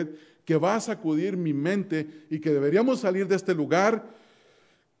de usted, que va a sacudir mi mente y que deberíamos salir de este lugar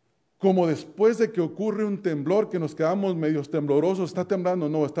como después de que ocurre un temblor que nos quedamos medios temblorosos. ¿Está temblando?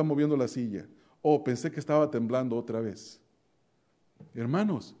 No, está moviendo la silla. Oh, pensé que estaba temblando otra vez.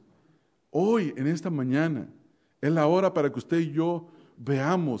 Hermanos, hoy en esta mañana es la hora para que usted y yo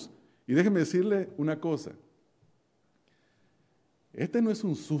veamos. Y déjeme decirle una cosa. Este no es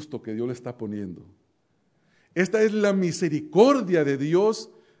un susto que Dios le está poniendo. Esta es la misericordia de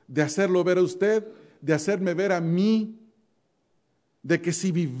Dios de hacerlo ver a usted, de hacerme ver a mí, de que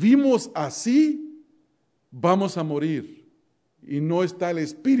si vivimos así, vamos a morir. Y no está el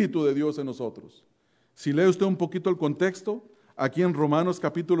Espíritu de Dios en nosotros. Si lee usted un poquito el contexto, aquí en Romanos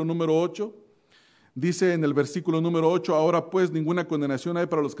capítulo número 8, dice en el versículo número 8, ahora pues ninguna condenación hay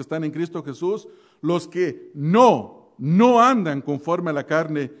para los que están en Cristo Jesús, los que no andan conforme a la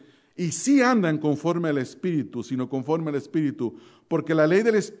carne, y sí andan conforme al Espíritu, sino conforme al Espíritu, porque la ley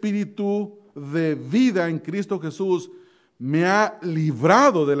del Espíritu de vida en Cristo Jesús me ha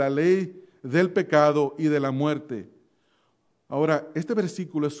librado de la ley del pecado y de la muerte. Ahora, este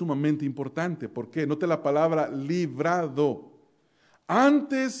versículo es sumamente importante. ¿Por qué? Note la palabra librado.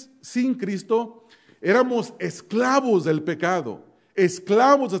 Antes, sin Cristo, éramos esclavos del pecado,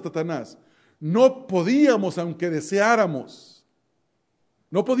 esclavos de Satanás. No podíamos, aunque deseáramos.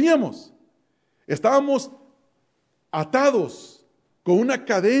 No podíamos. Estábamos atados con una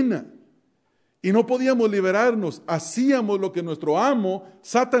cadena y no podíamos liberarnos. Hacíamos lo que nuestro amo,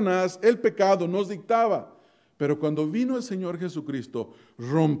 Satanás, el pecado, nos dictaba. Pero cuando vino el Señor Jesucristo,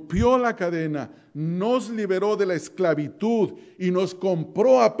 rompió la cadena, nos liberó de la esclavitud y nos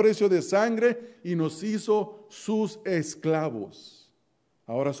compró a precio de sangre y nos hizo sus esclavos.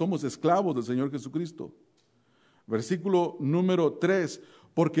 Ahora somos esclavos del Señor Jesucristo. Versículo número 3.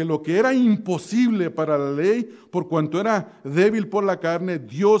 Porque lo que era imposible para la ley, por cuanto era débil por la carne,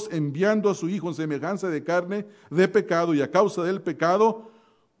 Dios enviando a su Hijo en semejanza de carne, de pecado, y a causa del pecado,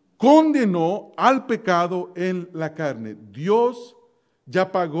 condenó al pecado en la carne. Dios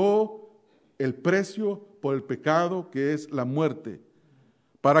ya pagó el precio por el pecado, que es la muerte,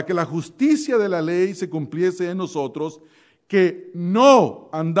 para que la justicia de la ley se cumpliese en nosotros, que no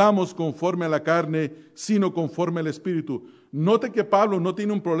andamos conforme a la carne, sino conforme al Espíritu. Note que Pablo no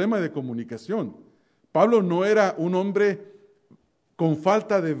tiene un problema de comunicación. Pablo no era un hombre con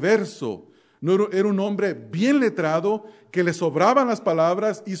falta de verso, no era un hombre bien letrado, que le sobraban las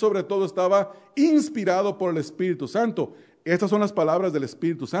palabras y sobre todo estaba inspirado por el Espíritu Santo. Estas son las palabras del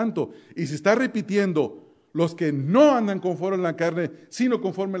Espíritu Santo. Y si está repitiendo, los que no andan conforme a la carne, sino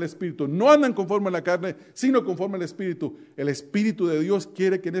conforme al Espíritu, no andan conforme a la carne, sino conforme al Espíritu. El Espíritu de Dios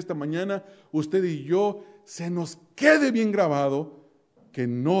quiere que en esta mañana usted y yo se nos quede bien grabado que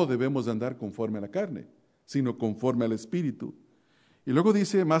no debemos de andar conforme a la carne, sino conforme al Espíritu. Y luego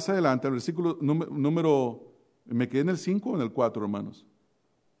dice más adelante, el versículo número, me quedé en el 5 o en el 4, hermanos.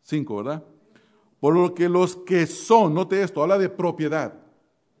 5, ¿verdad? Por lo que los que son, note esto, habla de propiedad.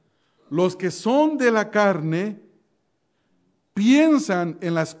 Los que son de la carne piensan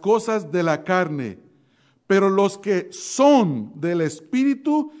en las cosas de la carne, pero los que son del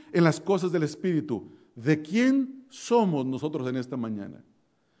Espíritu, en las cosas del Espíritu. ¿De quién somos nosotros en esta mañana?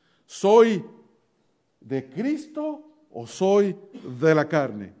 ¿Soy de Cristo o soy de la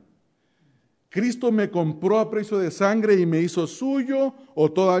carne? ¿Cristo me compró a precio de sangre y me hizo suyo,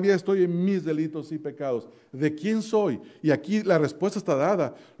 o todavía estoy en mis delitos y pecados? ¿De quién soy? Y aquí la respuesta está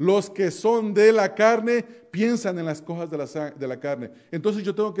dada. Los que son de la carne piensan en las cosas de la carne. Entonces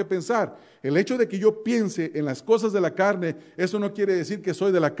yo tengo que pensar, el hecho de que yo piense en las cosas de la carne, eso no quiere decir que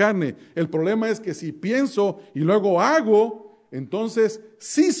soy de la carne. El problema es que si pienso y luego hago, entonces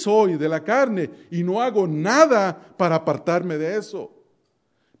sí soy de la carne y no hago nada para apartarme de eso.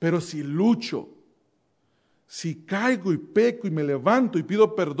 Pero si lucho, si caigo y peco y me levanto y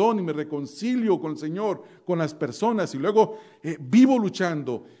pido perdón y me reconcilio con el Señor, con las personas, y luego vivo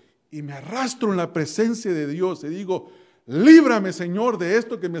luchando y me arrastro en la presencia de Dios y digo, líbrame, Señor, de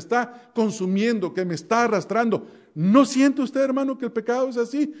esto que me está consumiendo, que me está arrastrando. ¿No siente usted, hermano, que el pecado es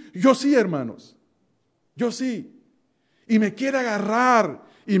así? Yo sí, hermanos. Yo sí. Y me quiere agarrar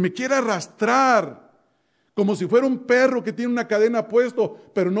y me quiere arrastrar como si fuera un perro que tiene una cadena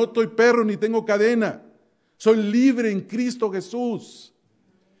puesto, pero no estoy perro ni tengo cadena. Soy libre en Cristo Jesús.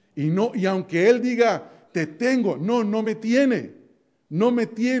 Y aunque Él diga, te tengo, no me tiene. No me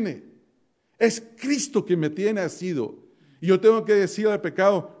tiene. Es Cristo que me tiene asido. Y yo tengo que decir al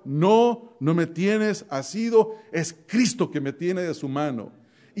pecado, no me tienes asido. Es Cristo que me tiene de su mano.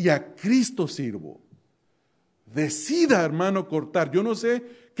 Y a Cristo sirvo. Decida, hermano, cortar. Yo no sé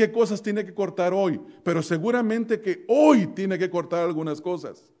qué cosas tiene que cortar hoy, pero seguramente que hoy tiene que cortar algunas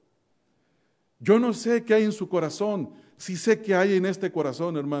cosas. Yo no sé qué hay en su corazón, sí sé qué hay en este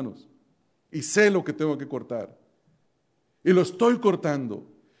corazón, hermanos, y sé lo que tengo que cortar. Y lo estoy cortando,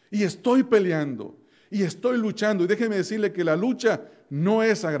 y estoy peleando, y estoy luchando. Y déjeme decirle que la lucha no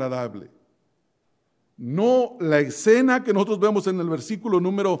es agradable. No, la escena que nosotros vemos en el versículo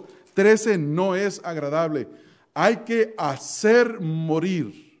número 13 no es agradable. Hay que hacer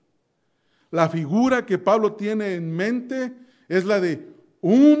morir. La figura que Pablo tiene en mente es la de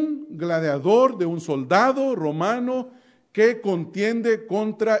un gladiador, de un soldado romano que contiende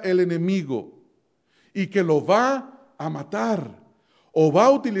contra el enemigo y que lo va a matar o va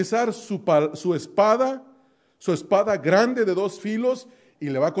a utilizar su espada grande de 2 filos y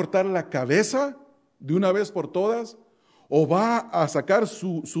le va a cortar la cabeza de una vez por todas, o va a sacar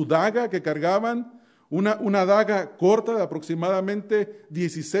su daga que cargaban, una daga corta de aproximadamente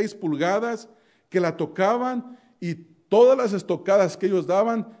 16 pulgadas, que la tocaban y todas las estocadas que ellos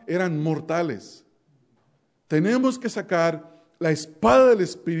daban eran mortales. Tenemos que sacar la espada del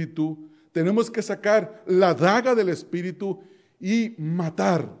Espíritu, tenemos que sacar la daga del Espíritu y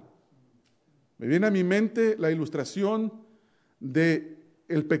matar. Me viene a mi mente la ilustración de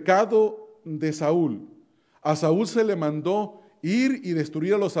el pecado de Saúl. A Saúl se le mandó ir y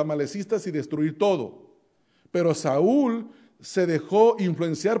destruir a los amalecistas y destruir todo. Pero Saúl se dejó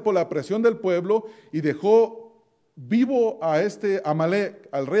influenciar por la presión del pueblo y dejó vivo a este Amalek,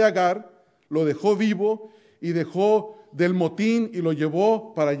 al rey Agar, lo dejó vivo y dejó del motín y lo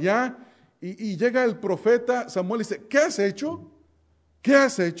llevó para allá. Y llega el profeta Samuel y dice, ¿qué has hecho? ¿Qué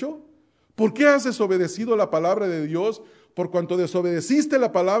has hecho? ¿Por qué has desobedecido la palabra de Dios? Por cuanto desobedeciste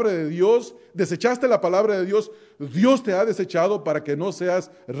la palabra de Dios, desechaste la palabra de Dios, Dios te ha desechado para que no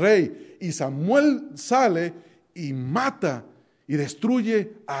seas rey. Y Samuel sale y mata y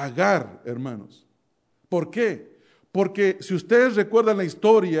destruye a Agar, hermanos. ¿Por qué? Porque si ustedes recuerdan la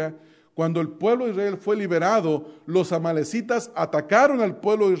historia, cuando el pueblo de Israel fue liberado, los amalecitas atacaron al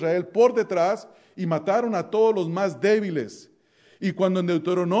pueblo de Israel por detrás y mataron a todos los más débiles. Y cuando en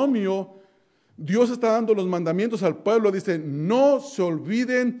Deuteronomio Dios está dando los mandamientos al pueblo, dice, no se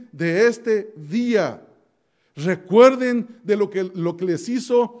olviden de este día. Recuerden de lo que les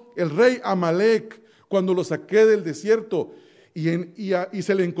hizo el rey Amalek cuando lo saqué del desierto. Y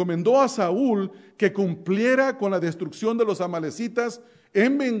se le encomendó a Saúl que cumpliera con la destrucción de los amalecitas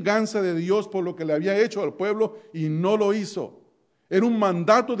en venganza de Dios por lo que le había hecho al pueblo, y no lo hizo. Era un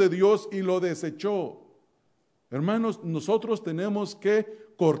mandato de Dios y lo desechó. Hermanos, nosotros tenemos que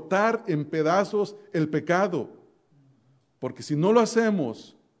cortar en pedazos el pecado, porque si no lo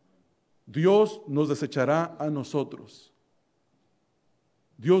hacemos, Dios nos desechará a nosotros.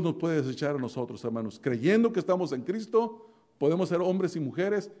 Dios nos puede desechar a nosotros, hermanos. Creyendo que estamos en Cristo, podemos ser hombres y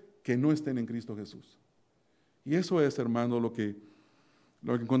mujeres que no estén en Cristo Jesús. Y eso es, hermano, lo que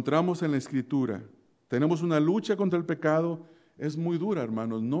encontramos en la Escritura. Tenemos una lucha contra el pecado. Es muy dura,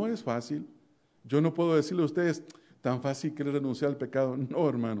 hermanos. No es fácil. Yo no puedo decirle a ustedes, tan fácil que renunciar al pecado. No,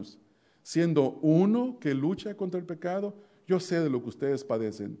 hermanos. Siendo uno que lucha contra el pecado, yo sé de lo que ustedes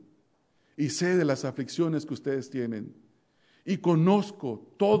padecen. Y sé de las aflicciones que ustedes tienen. Y conozco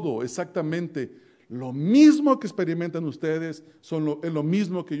todo exactamente. Lo mismo que experimentan ustedes es lo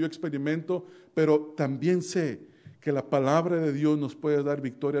mismo que yo experimento, pero también sé que la palabra de Dios nos puede dar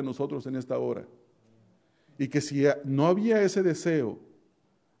victoria a nosotros en esta hora. Y que si no había ese deseo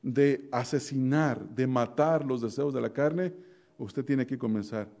de asesinar, de matar los deseos de la carne, usted tiene que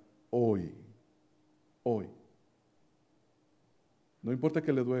comenzar hoy. Hoy. No importa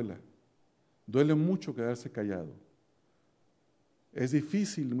que le duela. Duele mucho quedarse callado. Es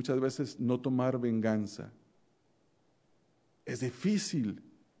difícil muchas veces no tomar venganza. Es difícil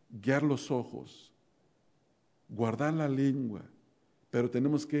guiar los ojos, guardar la lengua, pero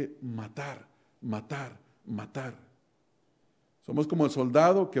tenemos que matar, matar, matar. Somos como el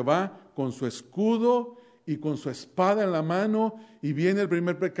soldado que va con su escudo y con su espada en la mano, y viene el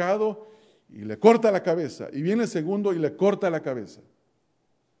primer pecado y le corta la cabeza, y viene el segundo y le corta la cabeza.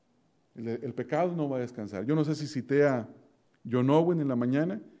 El pecado no va a descansar. Yo no sé si cité a John Owen en la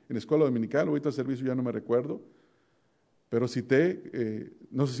mañana, en la escuela dominical, ahorita el servicio ya no me recuerdo, pero cité,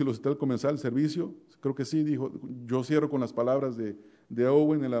 no sé si lo cité al comenzar el servicio, creo que sí, dijo, yo cierro con las palabras de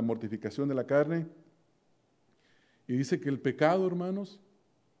Owen en la mortificación de la carne, y dice que el pecado, hermanos,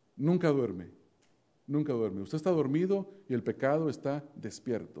 nunca duerme, nunca duerme. Usted está dormido y el pecado está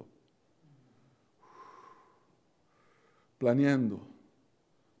despierto, planeando.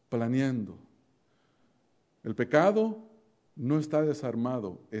 El pecado no está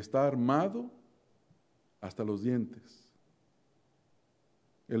desarmado, está armado hasta los dientes.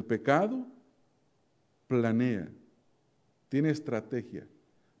 El pecado planea, tiene estrategia.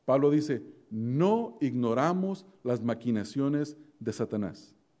 Pablo dice, no ignoramos las maquinaciones de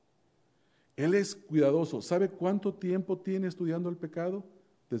Satanás. Él es cuidadoso. ¿Sabe cuánto tiempo tiene estudiando el pecado?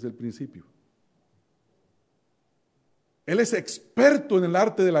 Desde el principio. Él es experto en el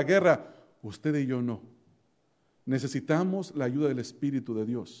arte de la guerra. Usted y yo no. Necesitamos la ayuda del Espíritu de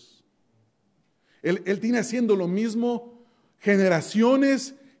Dios. Él tiene haciendo lo mismo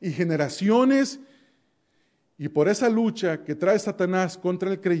generaciones y generaciones. Y por esa lucha que trae Satanás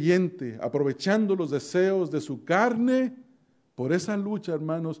contra el creyente, aprovechando los deseos de su carne, por esa lucha,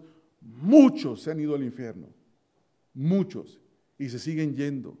 hermanos, muchos se han ido al infierno. Muchos. Y se siguen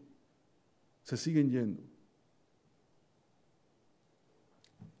yendo. Se siguen yendo.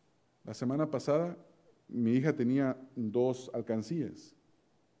 La semana pasada, mi hija tenía 2 alcancías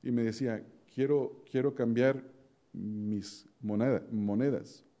y me decía, quiero cambiar mis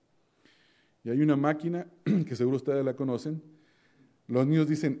monedas. Y hay una máquina, que seguro ustedes la conocen, los niños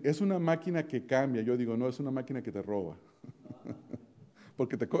dicen, es una máquina que cambia. Yo digo, no, es una máquina que te roba,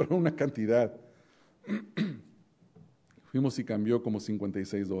 porque te cobran una cantidad. Fuimos y cambió como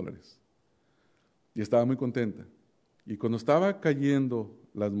 $56. Y estaba muy contenta. Y cuando estaba cayendo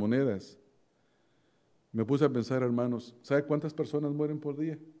las monedas, me puse a pensar, hermanos, ¿sabe cuántas personas mueren por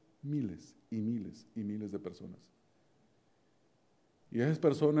día? Miles y miles y miles de personas. Y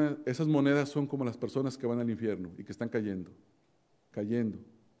esas monedas son como las personas que van al infierno y que están cayendo, cayendo,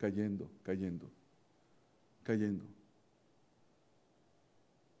 cayendo, cayendo, cayendo.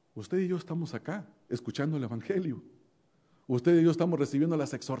 Usted y yo estamos acá, escuchando el Evangelio. Usted y yo estamos recibiendo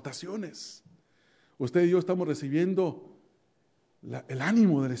las exhortaciones. Usted y yo estamos recibiendo el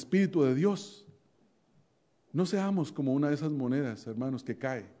ánimo del Espíritu de Dios. No seamos como una de esas monedas, hermanos, que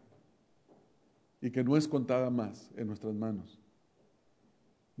cae y que no es contada más en nuestras manos.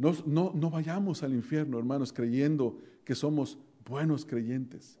 No vayamos al infierno, hermanos, creyendo que somos buenos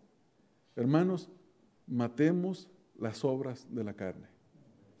creyentes. Hermanos, matemos las obras de la carne.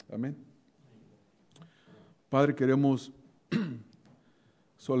 Amén. Padre, queremos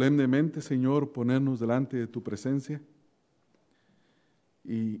solemnemente, Señor, ponernos delante de tu presencia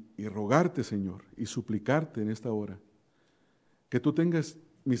y rogarte, Señor, y suplicarte en esta hora que tú tengas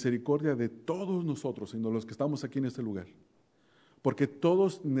misericordia de todos nosotros, Señor, los que estamos aquí en este lugar. Porque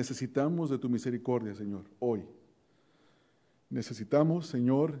todos necesitamos de tu misericordia, Señor, hoy. Necesitamos,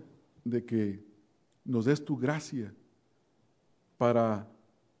 Señor, de que nos des tu gracia para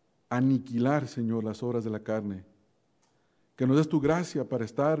aniquilar, Señor, las obras de la carne. Que nos des tu gracia para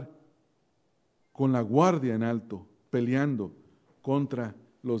estar con la guardia en alto, peleando contra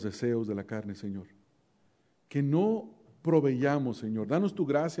los deseos de la carne, Señor. Que no proveyamos, Señor. Danos tu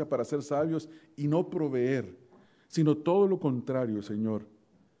gracia para ser sabios y no proveer, sino todo lo contrario, Señor.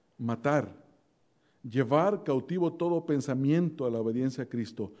 Matar, llevar cautivo todo pensamiento a la obediencia a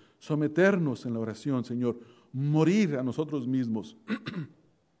Cristo, someternos en la oración, Señor, morir a nosotros mismos,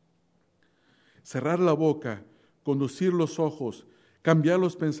 cerrar la boca, conducir los ojos, cambiar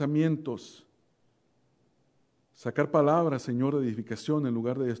los pensamientos, sacar palabras, Señor, de edificación en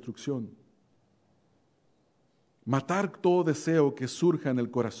lugar de destrucción. Matar todo deseo que surja en el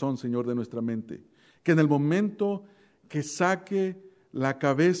corazón, Señor, de nuestra mente. Que en el momento que saque la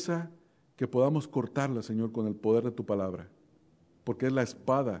cabeza, que podamos cortarla, Señor, con el poder de tu palabra. Porque es la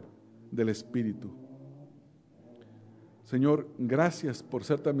espada del Espíritu. Señor, gracias por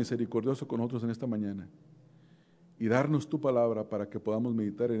ser tan misericordioso con nosotros en esta mañana. Y darnos tu palabra para que podamos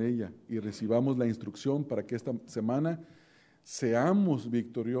meditar en ella y recibamos la instrucción para que esta semana seamos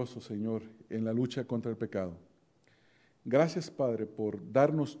victoriosos, Señor, en la lucha contra el pecado. Gracias, Padre, por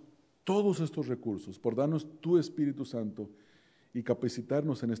darnos todos estos recursos, por darnos tu Espíritu Santo y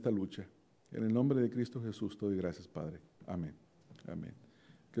capacitarnos en esta lucha. En el nombre de Cristo Jesús te doy gracias, Padre. Amén. Amén.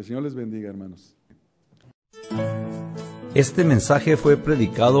 Que el Señor les bendiga, hermanos. Este mensaje fue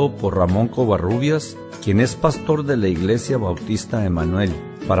predicado por Ramón Covarrubias, quien es pastor de la Iglesia Bautista Emanuel.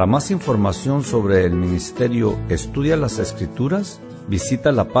 Para más información sobre el ministerio Estudia las Escrituras,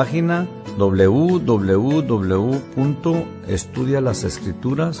 visita la página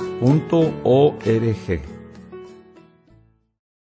www.estudialasescrituras.org.